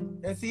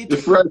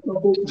 If write a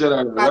book,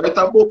 General. Write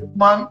a book,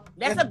 man.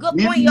 That's a good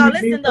point, y'all.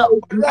 Listen though.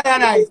 This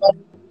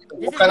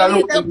is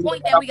really a good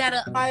point that we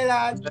gotta.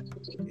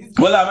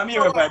 Well, I'm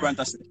here,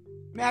 Vibrant.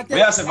 May I tell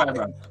you,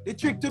 the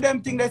trick to them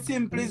thing that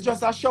simple is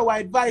just a show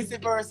it, vice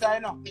versa,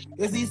 you know.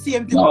 You see,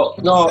 same thing.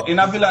 No, in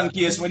a villain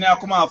case, when you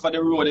come out for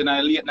the road in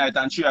a late night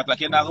and 3 o'clock,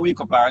 you're not going to wake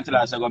up until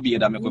I say go be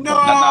there.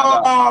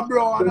 No,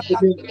 bro.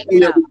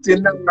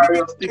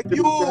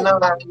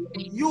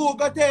 You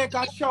go take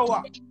a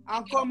shower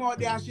and come out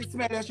there and she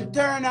smell it. She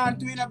turn on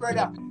to you,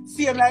 brother.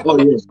 Same like. Oh,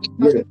 yes.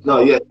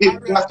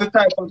 If that's the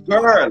type of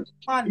girl,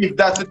 if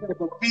that's the type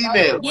of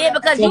female. Yeah,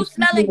 because you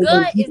smelling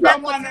good is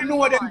not what you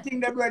know them thing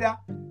there, brother.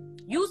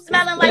 You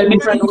smelling like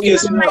different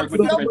ways, nobody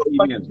feel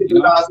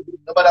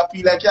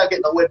like you're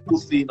getting a wet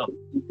pussy, you know.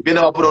 You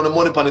never put on the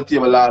money on the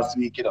table last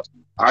week, you know.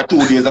 Or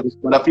 2 days ago,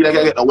 but I feel like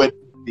you're getting a wet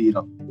pussy, you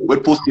know.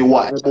 Wet pussy,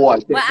 what?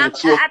 Boy. Well, I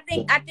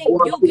think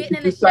you getting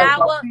in the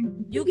shower,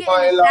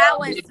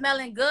 and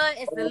smelling good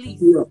is the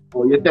least.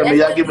 Oh, you tell me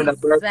you're giving a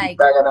birthday like,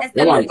 bag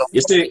and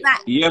you see,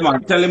 yeah,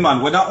 man, tell him,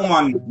 man, when a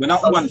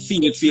woman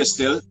feel it for you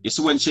still, it's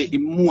when she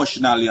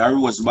emotionally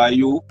aroused by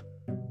you.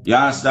 You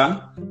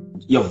understand?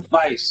 Your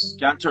vice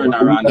can turn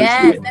around.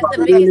 Yes, that's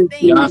the biggest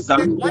thing.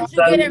 Once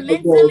you get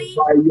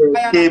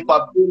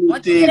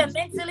her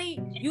mentally,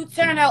 you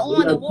turn her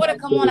on, the water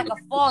come on like a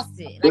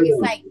faucet. Like it's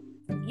like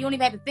you don't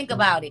even have to think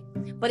about it.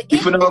 But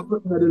if you're not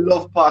going to the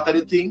love part of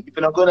the thing,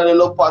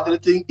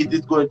 it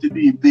is going to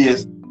be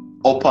based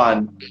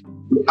upon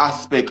the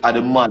aspect of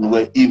the man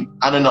where him,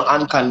 I don't know,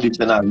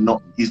 unconditional, no,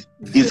 his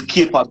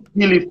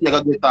capability to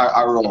get her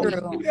around.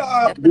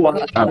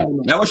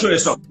 Let me show you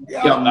something.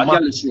 I'm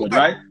telling you,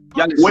 right?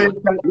 Where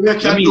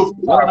can you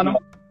do? Let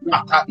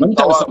me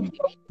tell you something.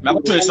 Let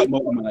me tell you something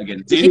about woman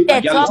again. See,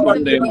 tell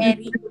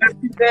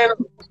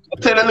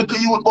a look at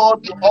you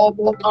about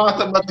almost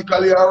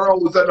automatically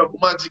aroused and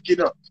magic, you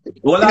know.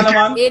 Hold on,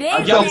 man. It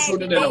is magic.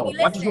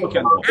 What you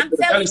joking about? I'm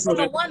telling you, from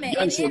a woman, it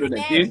is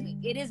magic.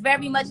 It is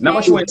very much magic. Let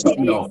me show you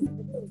something now.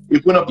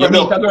 If you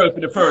meet a girl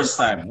for the first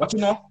time, what you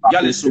know?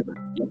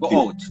 You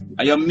go out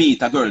and you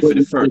meet a girl for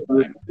the first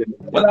time.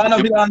 Well, I know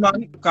the man,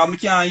 because we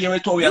can't hear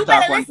it how you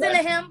talk one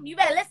time. You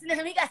better listen to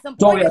him. He got some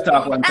points. How you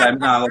talk one time,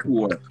 now go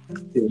forward.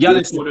 You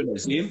listen to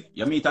this, see?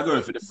 You meet a girl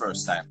for the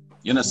first time.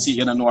 You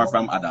don't know her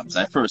from Adams.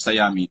 At first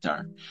you meet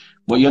her.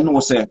 But you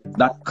know, say,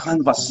 that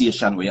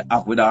conversation where you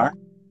have with her,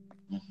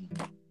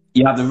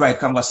 you have the right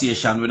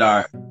conversation with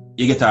her,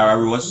 you get her a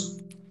rose.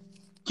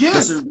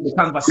 Yes. The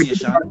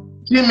conversation.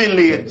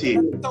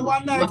 Stimulating.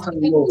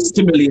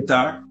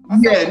 Stimulator.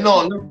 Yeah,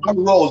 no,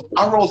 aroused.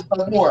 Aroused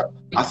is more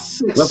a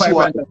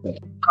sexual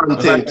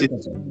content.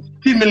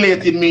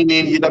 Stimulating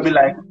meaning should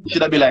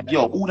I be like,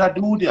 yo, who that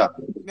do there?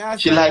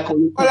 She like how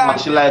you talk,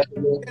 she like,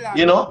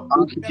 you know,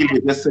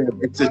 articulate yourself,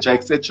 etc.,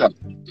 etc.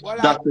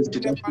 That's it.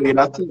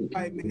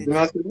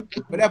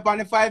 But up on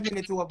the 5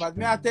 minutes over,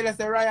 may I tell you,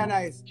 say Ryan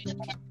Ice,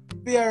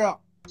 fear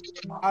up.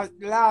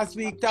 Last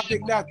week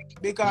topic that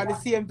because the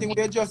same thing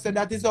we just said,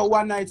 that is a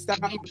one night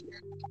stand.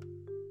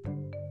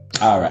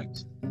 All right.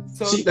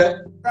 So see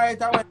that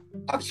right away.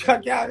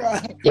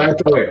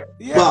 Right away.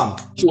 Yeah. Bam.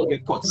 Show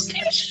get cut.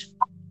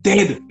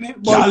 Dead.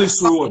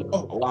 Charles Road.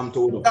 I'm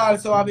told.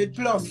 Also have it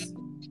plus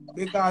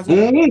because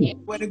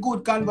when a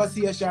good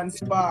conversation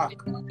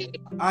spark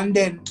and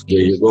then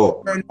there you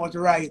go. Turn out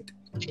right.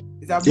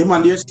 Yeah,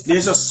 man, there's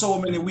just so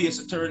many ways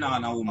to turn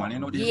on a woman, you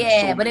know.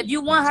 Yeah, but if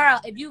you want her,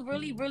 if you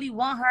really, really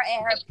want her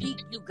at her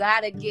peak, you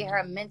gotta get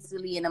her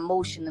mentally and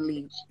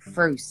emotionally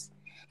first.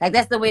 Like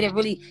that's the way that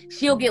really,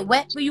 she'll get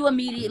wet for you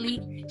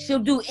immediately. She'll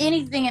do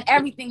anything and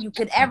everything you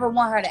could ever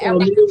want her to ever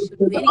do.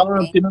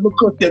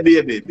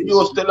 Baby. You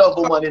used to love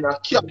woman in a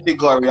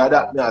category,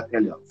 that me I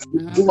tell you.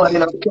 Woman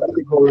in a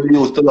category, you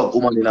used to love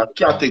woman in a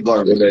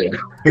category.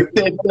 You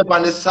take them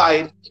on the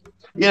side,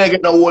 you don't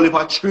get no whole of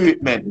a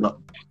treatment, no.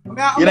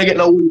 You don't get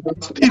no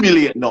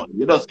stimulate nothing.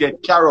 You just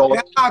get carol.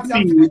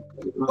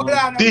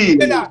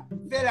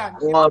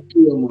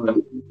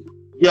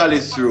 Girl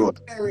is true.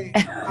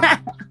 I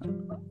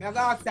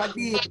ask a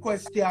deep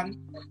question.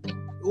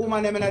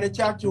 Woman them in the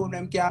chat room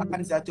them can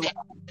answer to.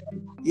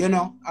 You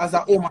know, as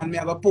a woman, me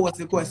have a pose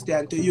the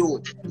question to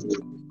you.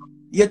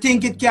 You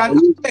think it can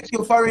affect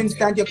you, for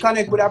instance, you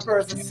connect with a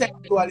person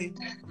sexually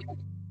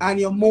and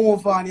you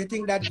move on, you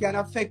think that can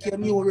affect your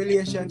new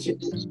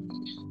relationship?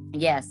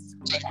 Yes.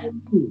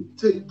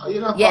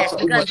 Yes,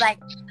 because like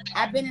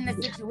I've been in a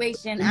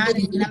situation,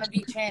 honestly, and I'm gonna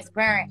be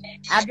transparent.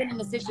 I've been in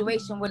a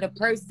situation where the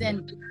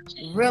person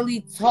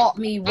really taught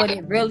me what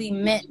it really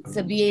meant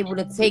to be able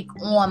to take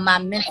on my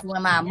mental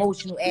and my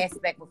emotional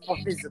aspect before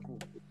physical.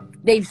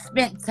 They've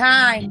spent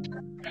time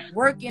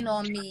working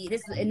on me.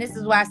 This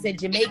is why I said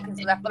Jamaicans,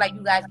 because I feel like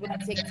you guys really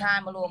take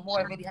time a little more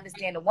to really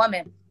understand the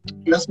woman.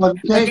 That's what it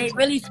takes. But they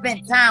really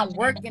spent time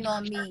working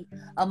on me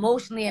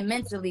emotionally and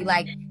mentally,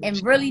 like, and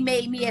really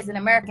made me as an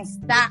American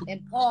stop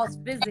and pause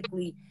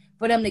physically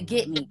for them to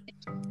get me.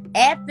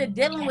 After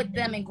dealing with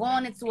them and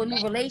going into a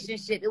new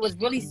relationship, it was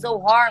really so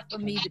hard for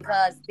me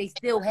because they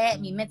still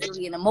had me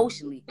mentally and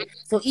emotionally.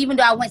 So even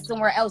though I went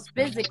somewhere else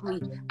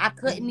physically, I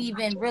couldn't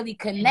even really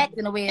connect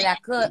in the way that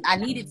I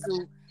needed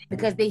to,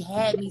 because they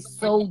had me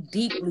so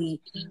deeply,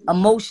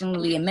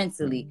 emotionally and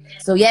mentally.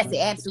 So yes, it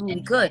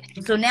absolutely could.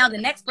 So now the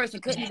next person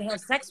couldn't even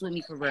have sex with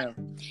me for real.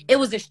 It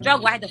was a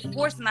struggle. I had to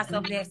force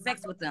myself to have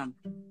sex with them.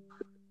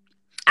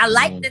 I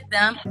liked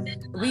them.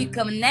 We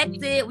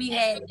connected. We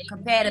had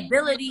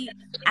compatibility.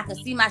 I could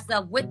see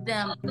myself with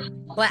them,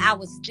 but I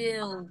was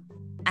still,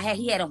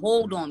 he had a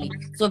hold on me.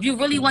 So if you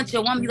really want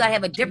your woman, you gotta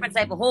have a different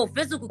type of hold.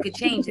 Physical could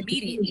change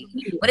immediately,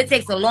 but it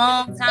takes a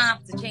long time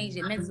to change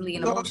it mentally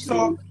and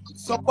emotionally.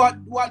 So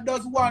what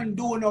does one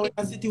do now in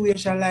a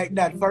situation like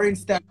that? For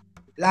instance,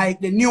 like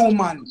the new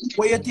man,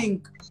 what you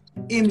think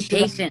him should?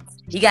 Patience.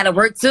 He gotta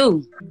work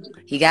too.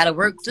 He gotta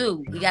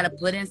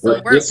put in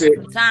some work,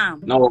 some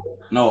time.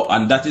 No,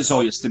 and that is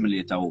how you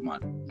stimulate a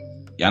woman.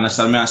 You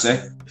understand me? I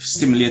say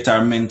stimulate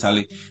her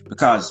mentally,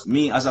 because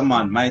me as a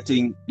man, my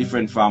thing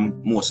different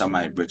from most of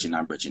my brethren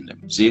and brethren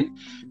them. See,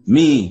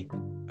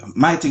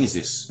 my thing is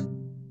this: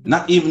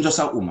 not even just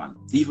a woman,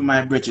 even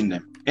my brethren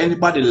them.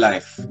 Anybody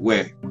life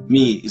where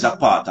me is a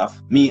part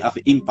of, me have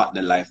to impact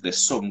the life there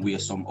some way,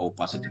 somehow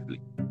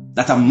positively.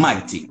 That's a my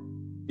thing.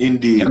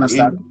 Indeed. You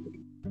understand?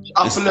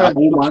 As a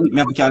woman,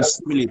 me can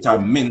stimulate her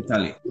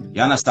mentally.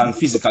 You understand?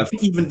 Physically,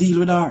 even deal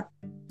with her.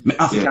 Me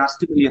have to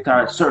stimulate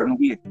her a certain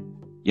way.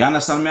 You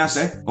understand me? I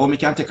say, oh, me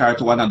can take her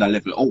to another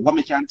level. Oh, what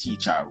me can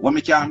teach her? What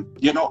me can,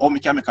 how me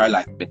can make her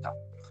life better?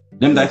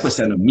 Them that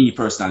question me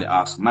personally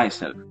ask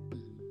myself.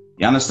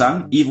 You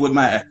understand? Even with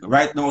my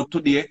right now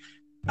today,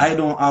 I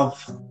don't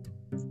have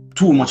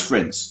too much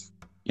friends.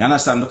 You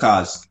understand?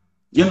 Because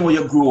you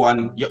grow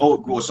and you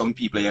outgrow some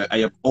people, you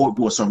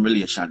outgrow some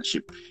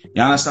relationship.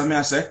 You understand me?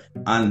 I say,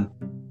 and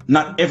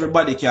not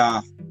everybody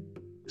can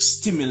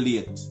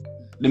stimulate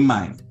the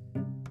mind.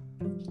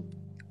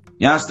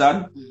 You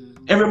understand?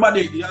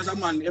 Everybody, as a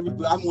man,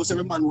 almost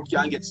every man who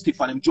can get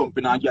stiff and them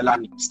jumping and yell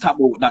and stab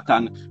out that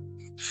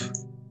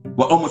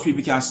but how much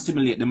people can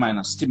stimulate the mind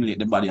and stimulate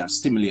the body and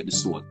stimulate the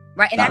soul.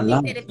 Right, and I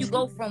think that if you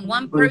go from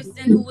one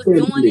person who was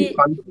doing it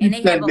and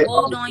they have a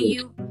hold on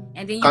you,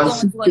 and then you go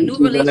into a new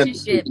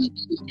relationship.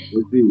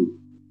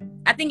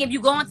 I think if you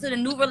go into the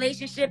new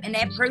relationship and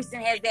that person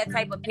has that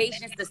type of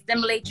patience to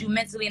stimulate you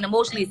mentally and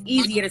emotionally, it's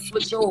easier to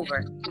switch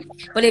over.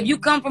 But if you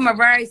come from a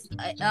very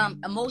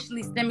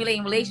emotionally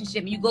stimulating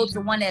relationship and you go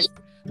to one that's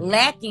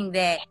lacking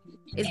that,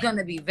 it's going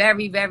to be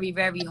very, very,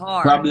 very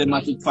hard.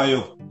 Problematic for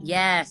you.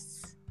 Yes.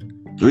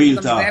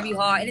 Real talk. Very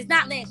hard. And it's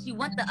not that she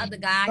wants the other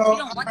guy. She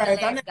don't want the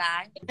last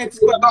guy.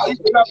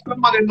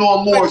 Somebody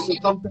know more. So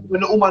sometimes when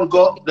the woman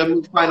go,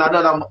 then find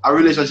another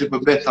relationship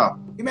better.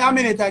 Give me a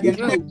minute again.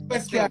 Next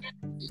question.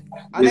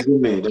 The next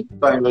one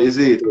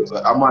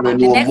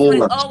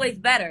is always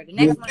better. The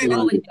next one is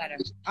always better.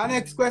 Our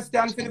next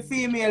question for the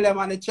female them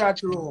on the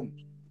chat room.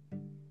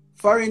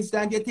 For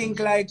instance, you think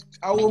like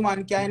a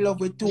woman can love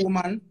with two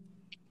men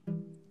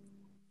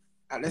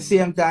at the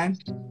same time,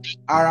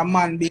 or a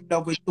man be in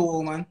love with two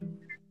women?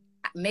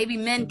 Maybe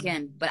men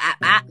can, but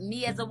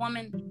me as a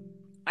woman,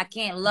 I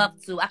can't love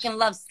two. I can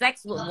love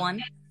sex with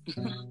one,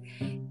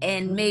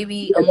 and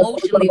maybe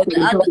emotionally with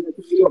the other.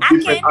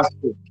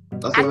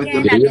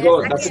 There you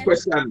go. That's the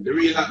question.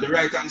 The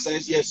right answer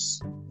is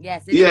yes.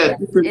 Yes.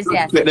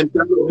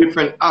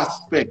 Different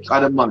aspects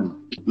of the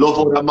man. Love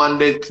how the man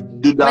they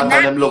do that, but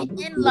and them love.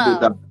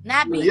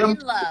 Not be in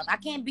love. I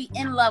can't be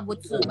in love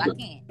with two.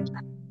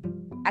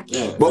 I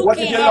can't. But what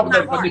if you love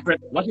them for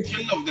different? What if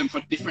you love them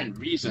for different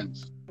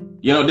reasons?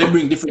 They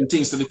bring different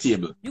things to the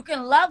table. You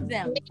can love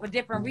them for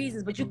different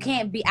reasons, but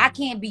I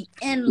can't be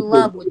in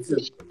love with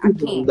two. I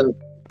can't.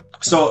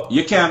 So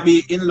you can't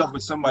be in love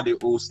with somebody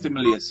who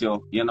stimulates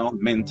you,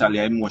 mentally,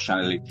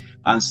 emotionally,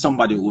 and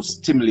somebody who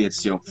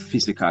stimulates you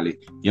physically.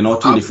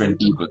 Two different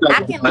people.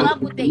 I can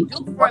love what they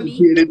do for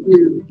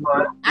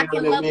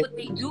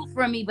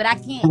me. But I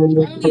can't.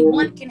 Only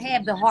one can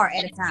have the heart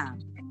at a time.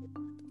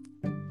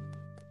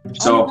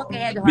 So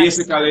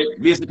basically,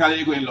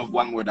 you're going to love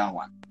one more than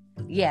one.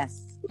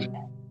 Yes.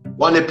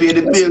 Want to pay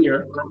the bill?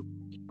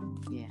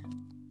 Yeah.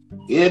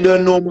 You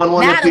don't know man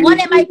want to pay the one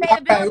that might pay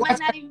the bills might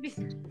not even be.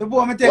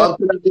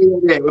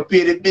 We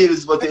pay the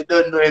bills, but they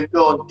don't know it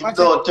don't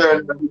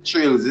turn the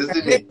trails,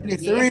 isn't it?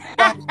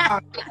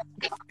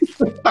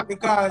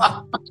 Because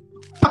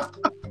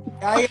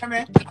you hear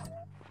me?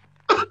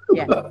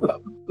 Yeah.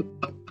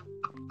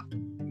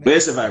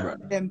 Where's the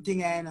vibrant? Them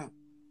thing I know.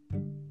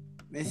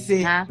 Me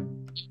see.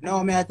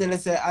 No, me I tell you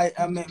say I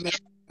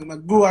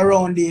grew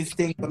around these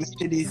things, but me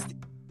see these things.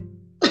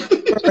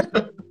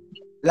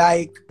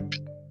 Like,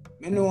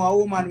 a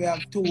woman we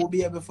have two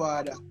baby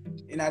father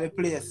in the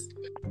place,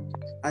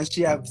 and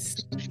she have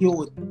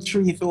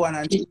 3 for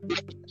one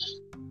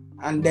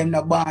and them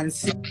the born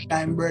 6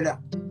 time brother,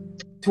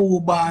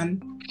 2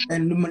 born,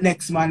 then the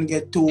next man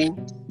get 2,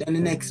 then the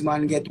next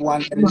man get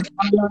 1. She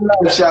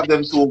have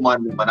them 2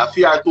 man, I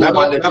fear 2 man.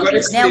 Now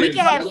we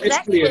can have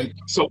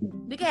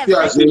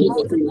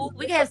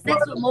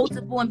sex with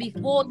multiple and be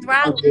full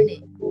throttle in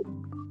it.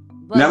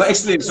 Never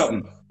explain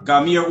something.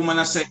 Because me or woman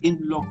I say in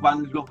love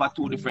and love are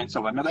 2 different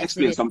stuff. I'm gonna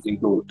explain something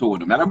to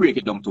them. I'm gonna break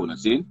it down to them.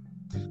 See?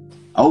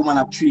 A woman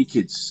have 3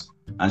 kids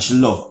and she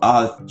love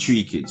all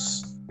 3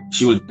 kids.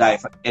 She will die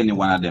for any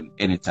one of them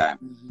anytime.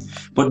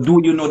 But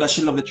do you know that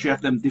she loves the three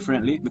of them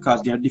differently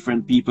because they are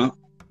different people?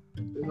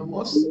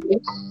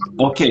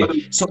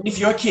 Okay, so if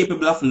you're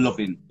capable of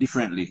loving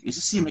differently, it's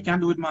the same. You can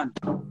do it, man.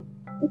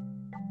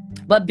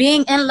 But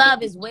being in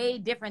love is way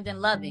different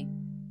than loving.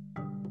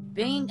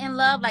 Being in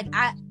love, like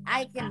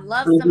I can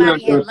love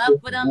somebody and love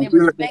for them and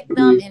respect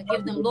them and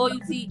give them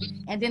loyalty.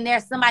 And then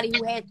there's somebody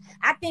who has,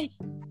 I think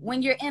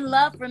when you're in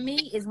love for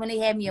me is when they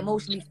have me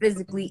emotionally,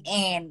 physically,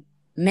 and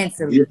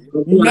mentally.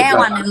 Now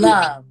I'm in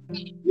love.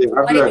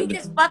 But if you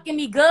just fucking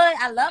me good,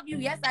 I love you.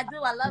 Yes, I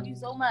do. I love you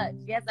so much.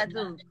 Yes, I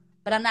do.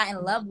 But I'm not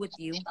in love with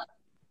you.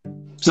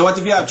 So what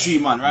if you have three,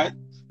 man, right?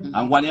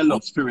 And one you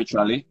love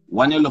spiritually,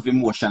 one you love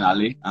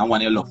emotionally, and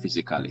one you love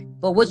physically.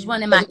 But which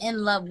one am I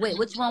in love with?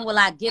 Which one will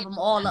I give them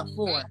all up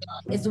for?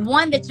 It's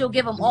one that you'll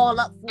give them all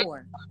up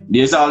for.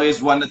 There's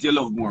always one that you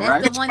love more,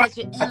 right? That's the one that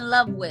you're in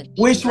love with.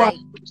 Which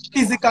one?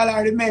 Physical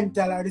or the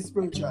mental or the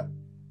spiritual?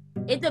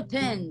 It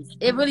depends.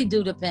 It really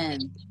do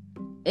depend.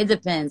 It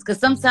depends. Because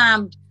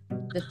sometimes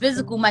the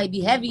physical might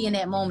be heavy in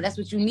that moment. That's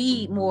what you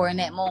need more in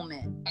that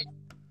moment.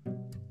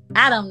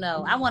 I don't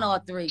know. I want all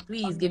three.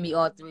 Please give me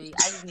all three.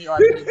 I just need all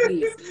three,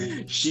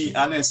 please. She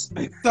honest.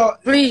 So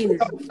please.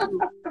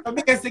 So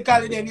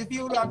basically, then, if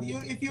you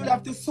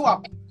have to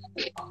swap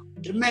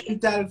the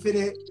mental for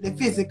the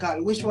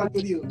physical, which one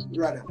would you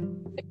rather?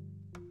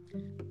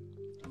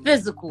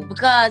 Physical,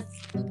 because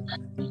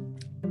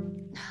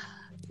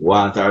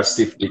want our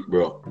stiff dick,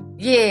 bro.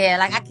 Yeah,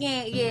 like I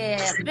can't. Yeah,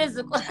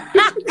 physical.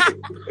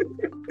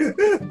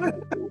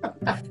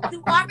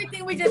 Do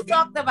everything we just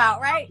talked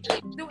about, right?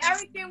 Do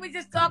everything we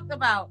just talked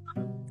about.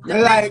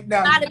 Like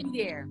that. Gotta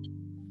be there.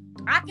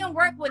 I can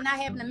work with not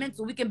having the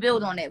mental. We can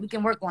build on that. We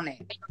can work on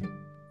that.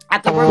 I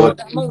can work with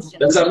the emotion.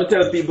 That's how I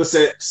tell people,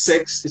 say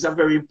sex is a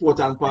very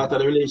important part of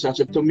the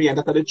relationship to me, and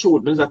that's the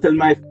truth. Because I tell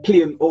my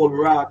plain old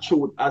raw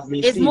truth as me.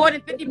 It's more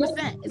than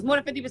 50%. It's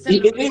more than 50%.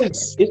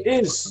 It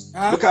is.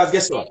 Because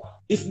guess what?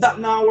 If that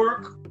now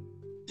work,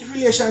 the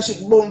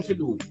relationship bound to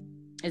do.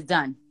 It's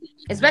done.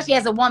 Especially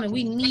as a woman,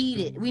 we need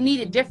it. We need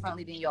it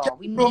differently than y'all.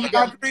 We need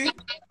it.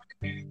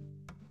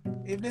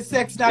 If the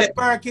sex not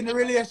working, the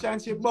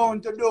relationship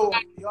bound to do.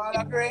 You all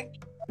agree?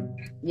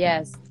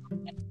 Yes.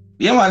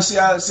 Yeah, man. See,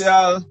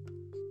 I'll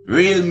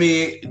real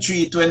me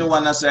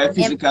 321 as a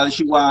physical.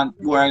 She want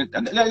work.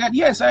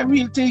 Yes, I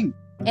real thing.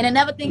 And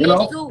another thing is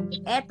too.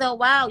 After a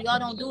while, y'all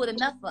don't do it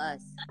enough for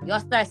us. Y'all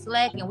start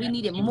slacking. We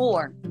need it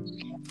more.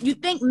 You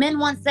think men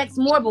want sex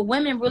more, but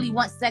women really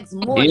want sex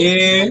more.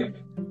 Yeah.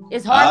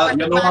 It's hard for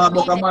you know,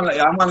 a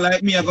man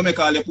like me, I'm going to make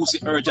all your pussy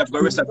urge. I've got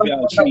to rest up here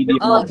 3 days.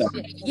 Oh,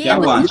 shit. Yeah,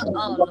 I'm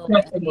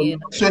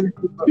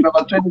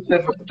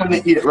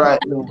 28 right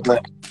now.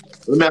 But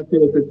let me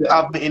tell you, she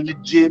have me in the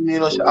gym, you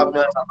know, she have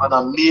me on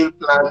a meal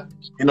plan,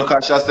 you know,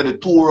 because she said the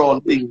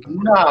 2-round thing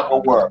never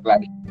work.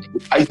 Like,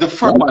 it's the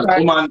first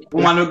time.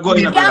 Woman will go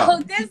in the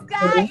Yo, this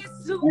guy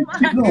is too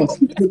much.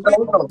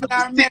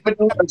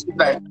 She's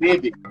like,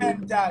 baby,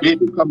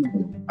 come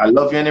on. I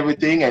love you and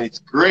everything, and it's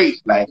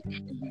great. Like,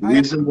 the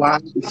reason why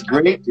it's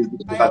great is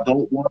because I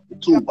don't want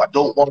to. I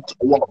don't want to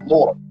want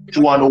more.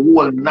 To want a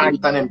whole night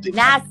and everything.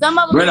 Nah, some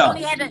of them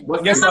only had a,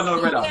 but guess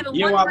what, brother?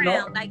 You have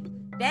no. Like,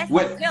 that's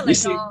the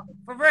feeling, y'all.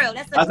 For real,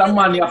 that's as a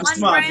man, you have to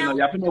smart, you know.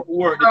 You have to know to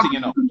work the thing, you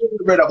know.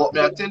 Brother, but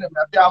me, I tell you,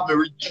 I have a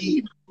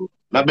regime. You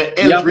have to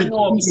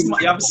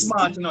be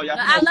smart, you know. You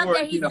have to know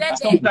work, you know.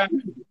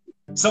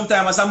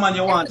 Sometimes as a man,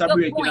 you want a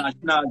break, you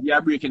know.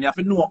 You're breaking. You have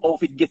to know how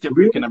to get your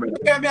break, you know, brother.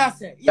 Did y'all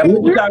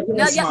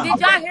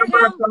hear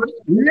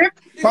him?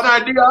 Fun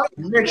idea.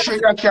 Make sure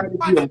you carry the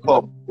game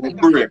come.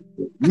 Break.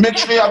 Make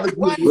sure you have the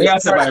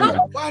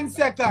break. 1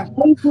 second.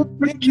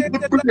 Break.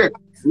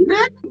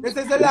 This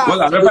is the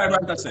last.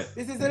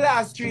 This is the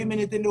last 3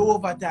 minutes in the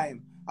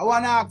overtime. I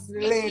want to ask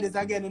the ladies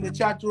again in the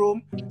chat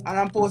room, and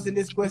I'm posting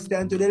this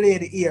question to the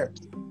lady here.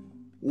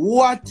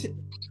 What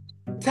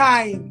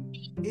time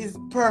is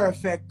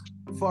perfect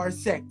for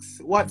sex?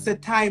 What's the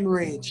time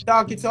range?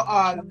 Talk it to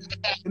all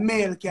the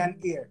male can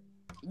hear.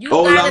 You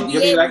gotta be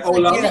able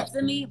to give it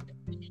to me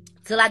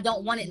till I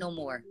don't want it no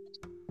more.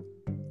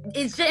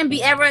 It shouldn't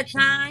be ever a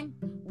time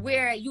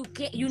where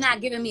you're not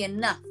giving me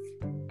enough.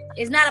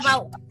 It's not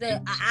about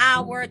the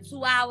hour,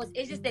 2 hours.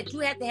 It's just that you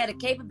have to have the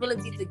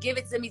capability to give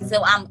it to me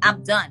till I'm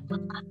done.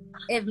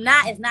 If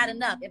not, it's not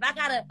enough. If I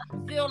gotta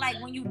feel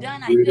like when you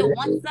done, I still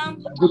want some,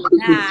 nah,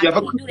 I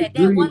can't do that.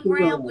 That 1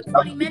 round for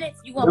 20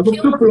 minutes, you gonna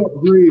kill me.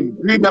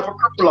 Green have a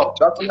couple up.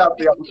 That's what I have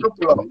a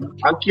couple up.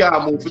 I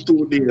can't move for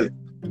 2 days.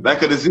 Like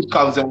the zip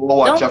comes and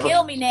watch. Don't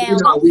kill me now.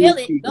 Don't kill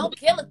it. Don't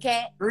kill a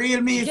cat.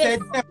 Real me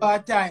said never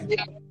time.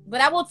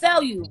 But I will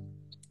tell you,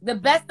 the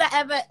best I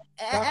ever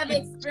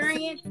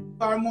experienced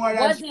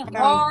wasn't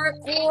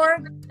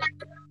hardcore.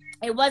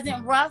 It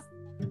wasn't rough,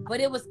 but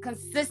it was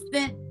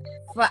consistent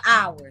for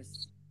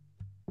hours.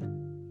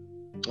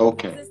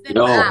 Okay. Consistent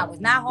for hours,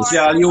 not hard. You see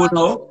how you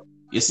know?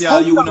 You see how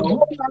you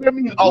know?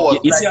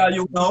 You see how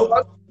you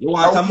know? You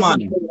want a man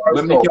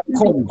to make you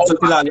come so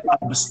till you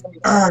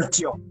hurt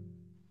you.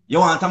 You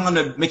want a man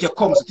to make you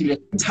come so till you're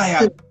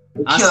tired.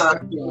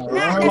 Not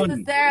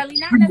necessarily.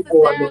 Not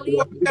necessarily.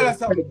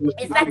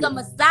 It's like a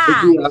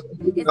massage.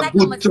 It's like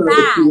a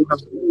massage.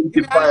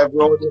 Yeah,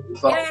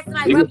 it's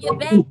like rub your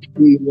back.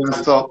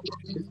 So,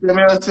 let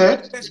me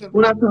say,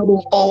 we're not talking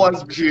about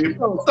hours dream.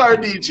 No, sorry,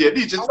 DJ.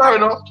 DJ, sorry,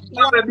 no.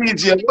 Not a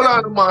DJ.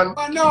 Hold on, man.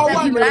 No,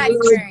 That's what I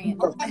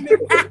experienced.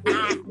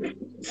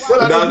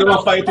 They're going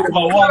to fight over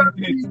 1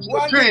 minute.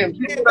 Dream.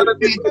 Hold on,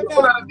 DJ,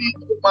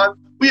 man.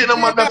 We ain't no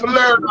man that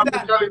learn.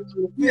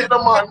 We ain't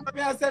no man.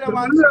 We ain't no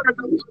man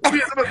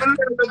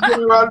that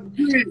learn.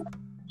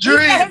 He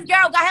said his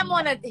girl got him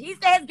on a. He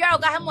said his girl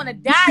got him on a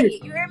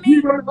diet. You hear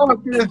me?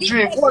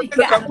 Dream.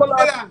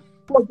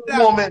 What's the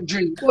moment,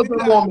 Dream? What's the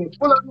moment?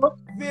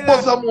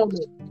 What's the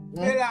moment?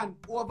 Villain,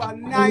 over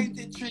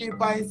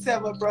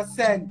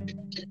 93.7%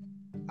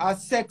 of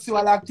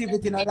sexual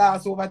activity in the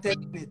last over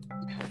 10 minutes.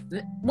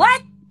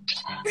 What?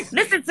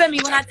 Listen to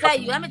me when I tell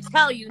you. Let me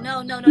tell you.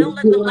 No, don't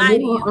let them lie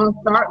to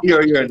you.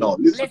 Here, no.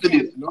 Listen to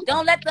this.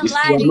 Don't let them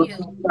lie to you.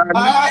 Don't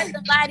let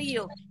them lie to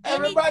you.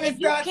 If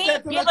you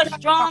can't give a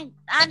strong,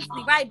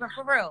 honestly, right, but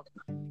for real,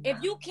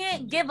 if you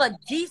can't give a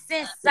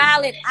decent,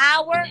 solid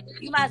hour,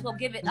 you might as well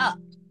give it up.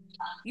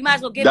 You might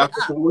as well give it up.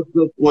 That's what I was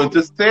just going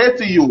to say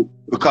to you.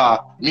 Because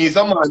me as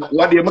a man,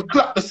 one day I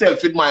clap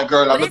myself with my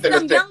girl. But it's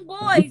some young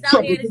boys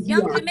out here, this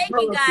young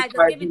Jamaican guys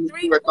that give it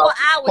 3-4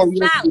 hours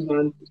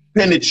solid.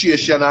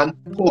 Penetration and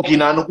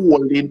hugging and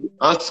holding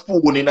and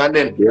spooning and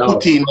then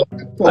putting.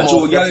 That's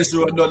what Gallus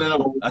Road done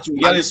enough.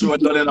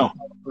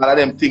 All of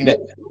them things that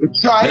we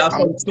try. I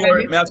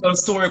have some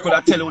story could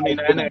I tell you in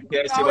the NITIC,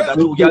 but that's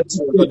what Gallus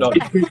Road done.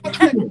 We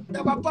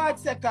have a part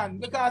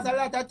second because a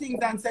lot of things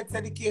on sex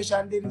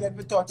education didn't get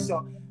me touched.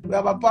 So we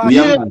have a part.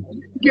 Yeah, man.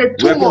 We're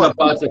going to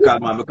part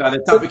second, man, because the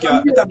topic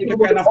kind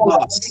of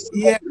fast.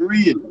 Yeah,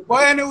 real.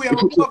 But anyway, we're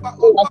going to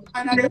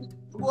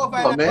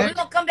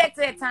come back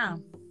to that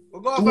time.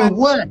 We'll go over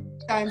what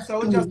time, so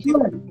we just keep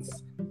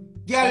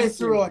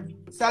Gallus Road,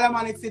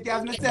 Salamanic City,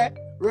 as I said.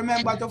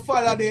 Remember to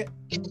follow the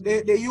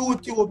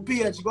YouTube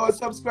page. Go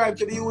subscribe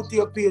to the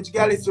YouTube page,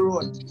 Gallus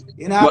Road.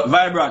 You know? But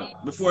Vibrant,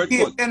 before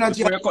you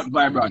cut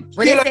Vibrant.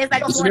 But it says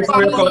like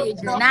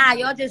nah,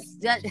 you're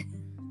just.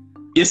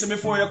 You see,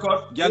 before you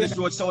cut, Gallus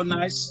Road so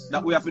nice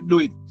that we have to do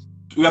it.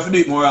 We have to do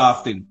it more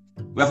often.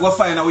 We have to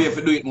find a way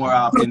to do it more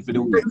often for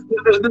the week.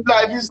 The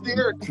life is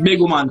there.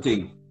 Big woman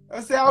thing. I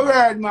say a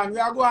word, man. We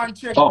are going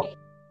to check. Oh.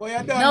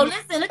 No,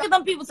 listen. Look at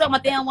them people talking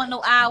about they don't want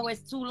no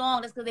hours too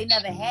long. That's because they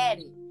never had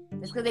it.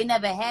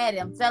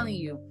 I'm telling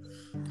you.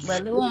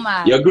 But who am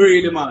I? You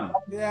agree, man.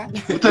 Yeah.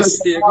 You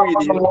agree.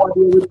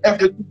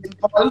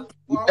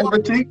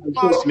 Everything.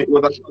 Trust me,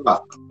 with a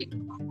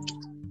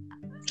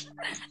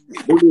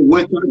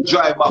wait and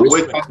drive back. You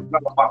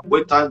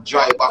tell you.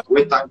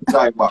 Wait and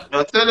drive back.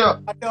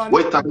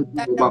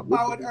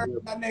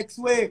 Next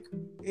week.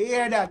 You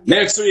hear that?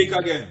 Next week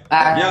again.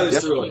 Bye,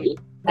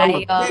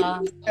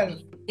 y'all.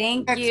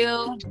 Thank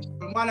you.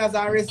 Manners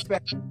and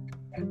respect.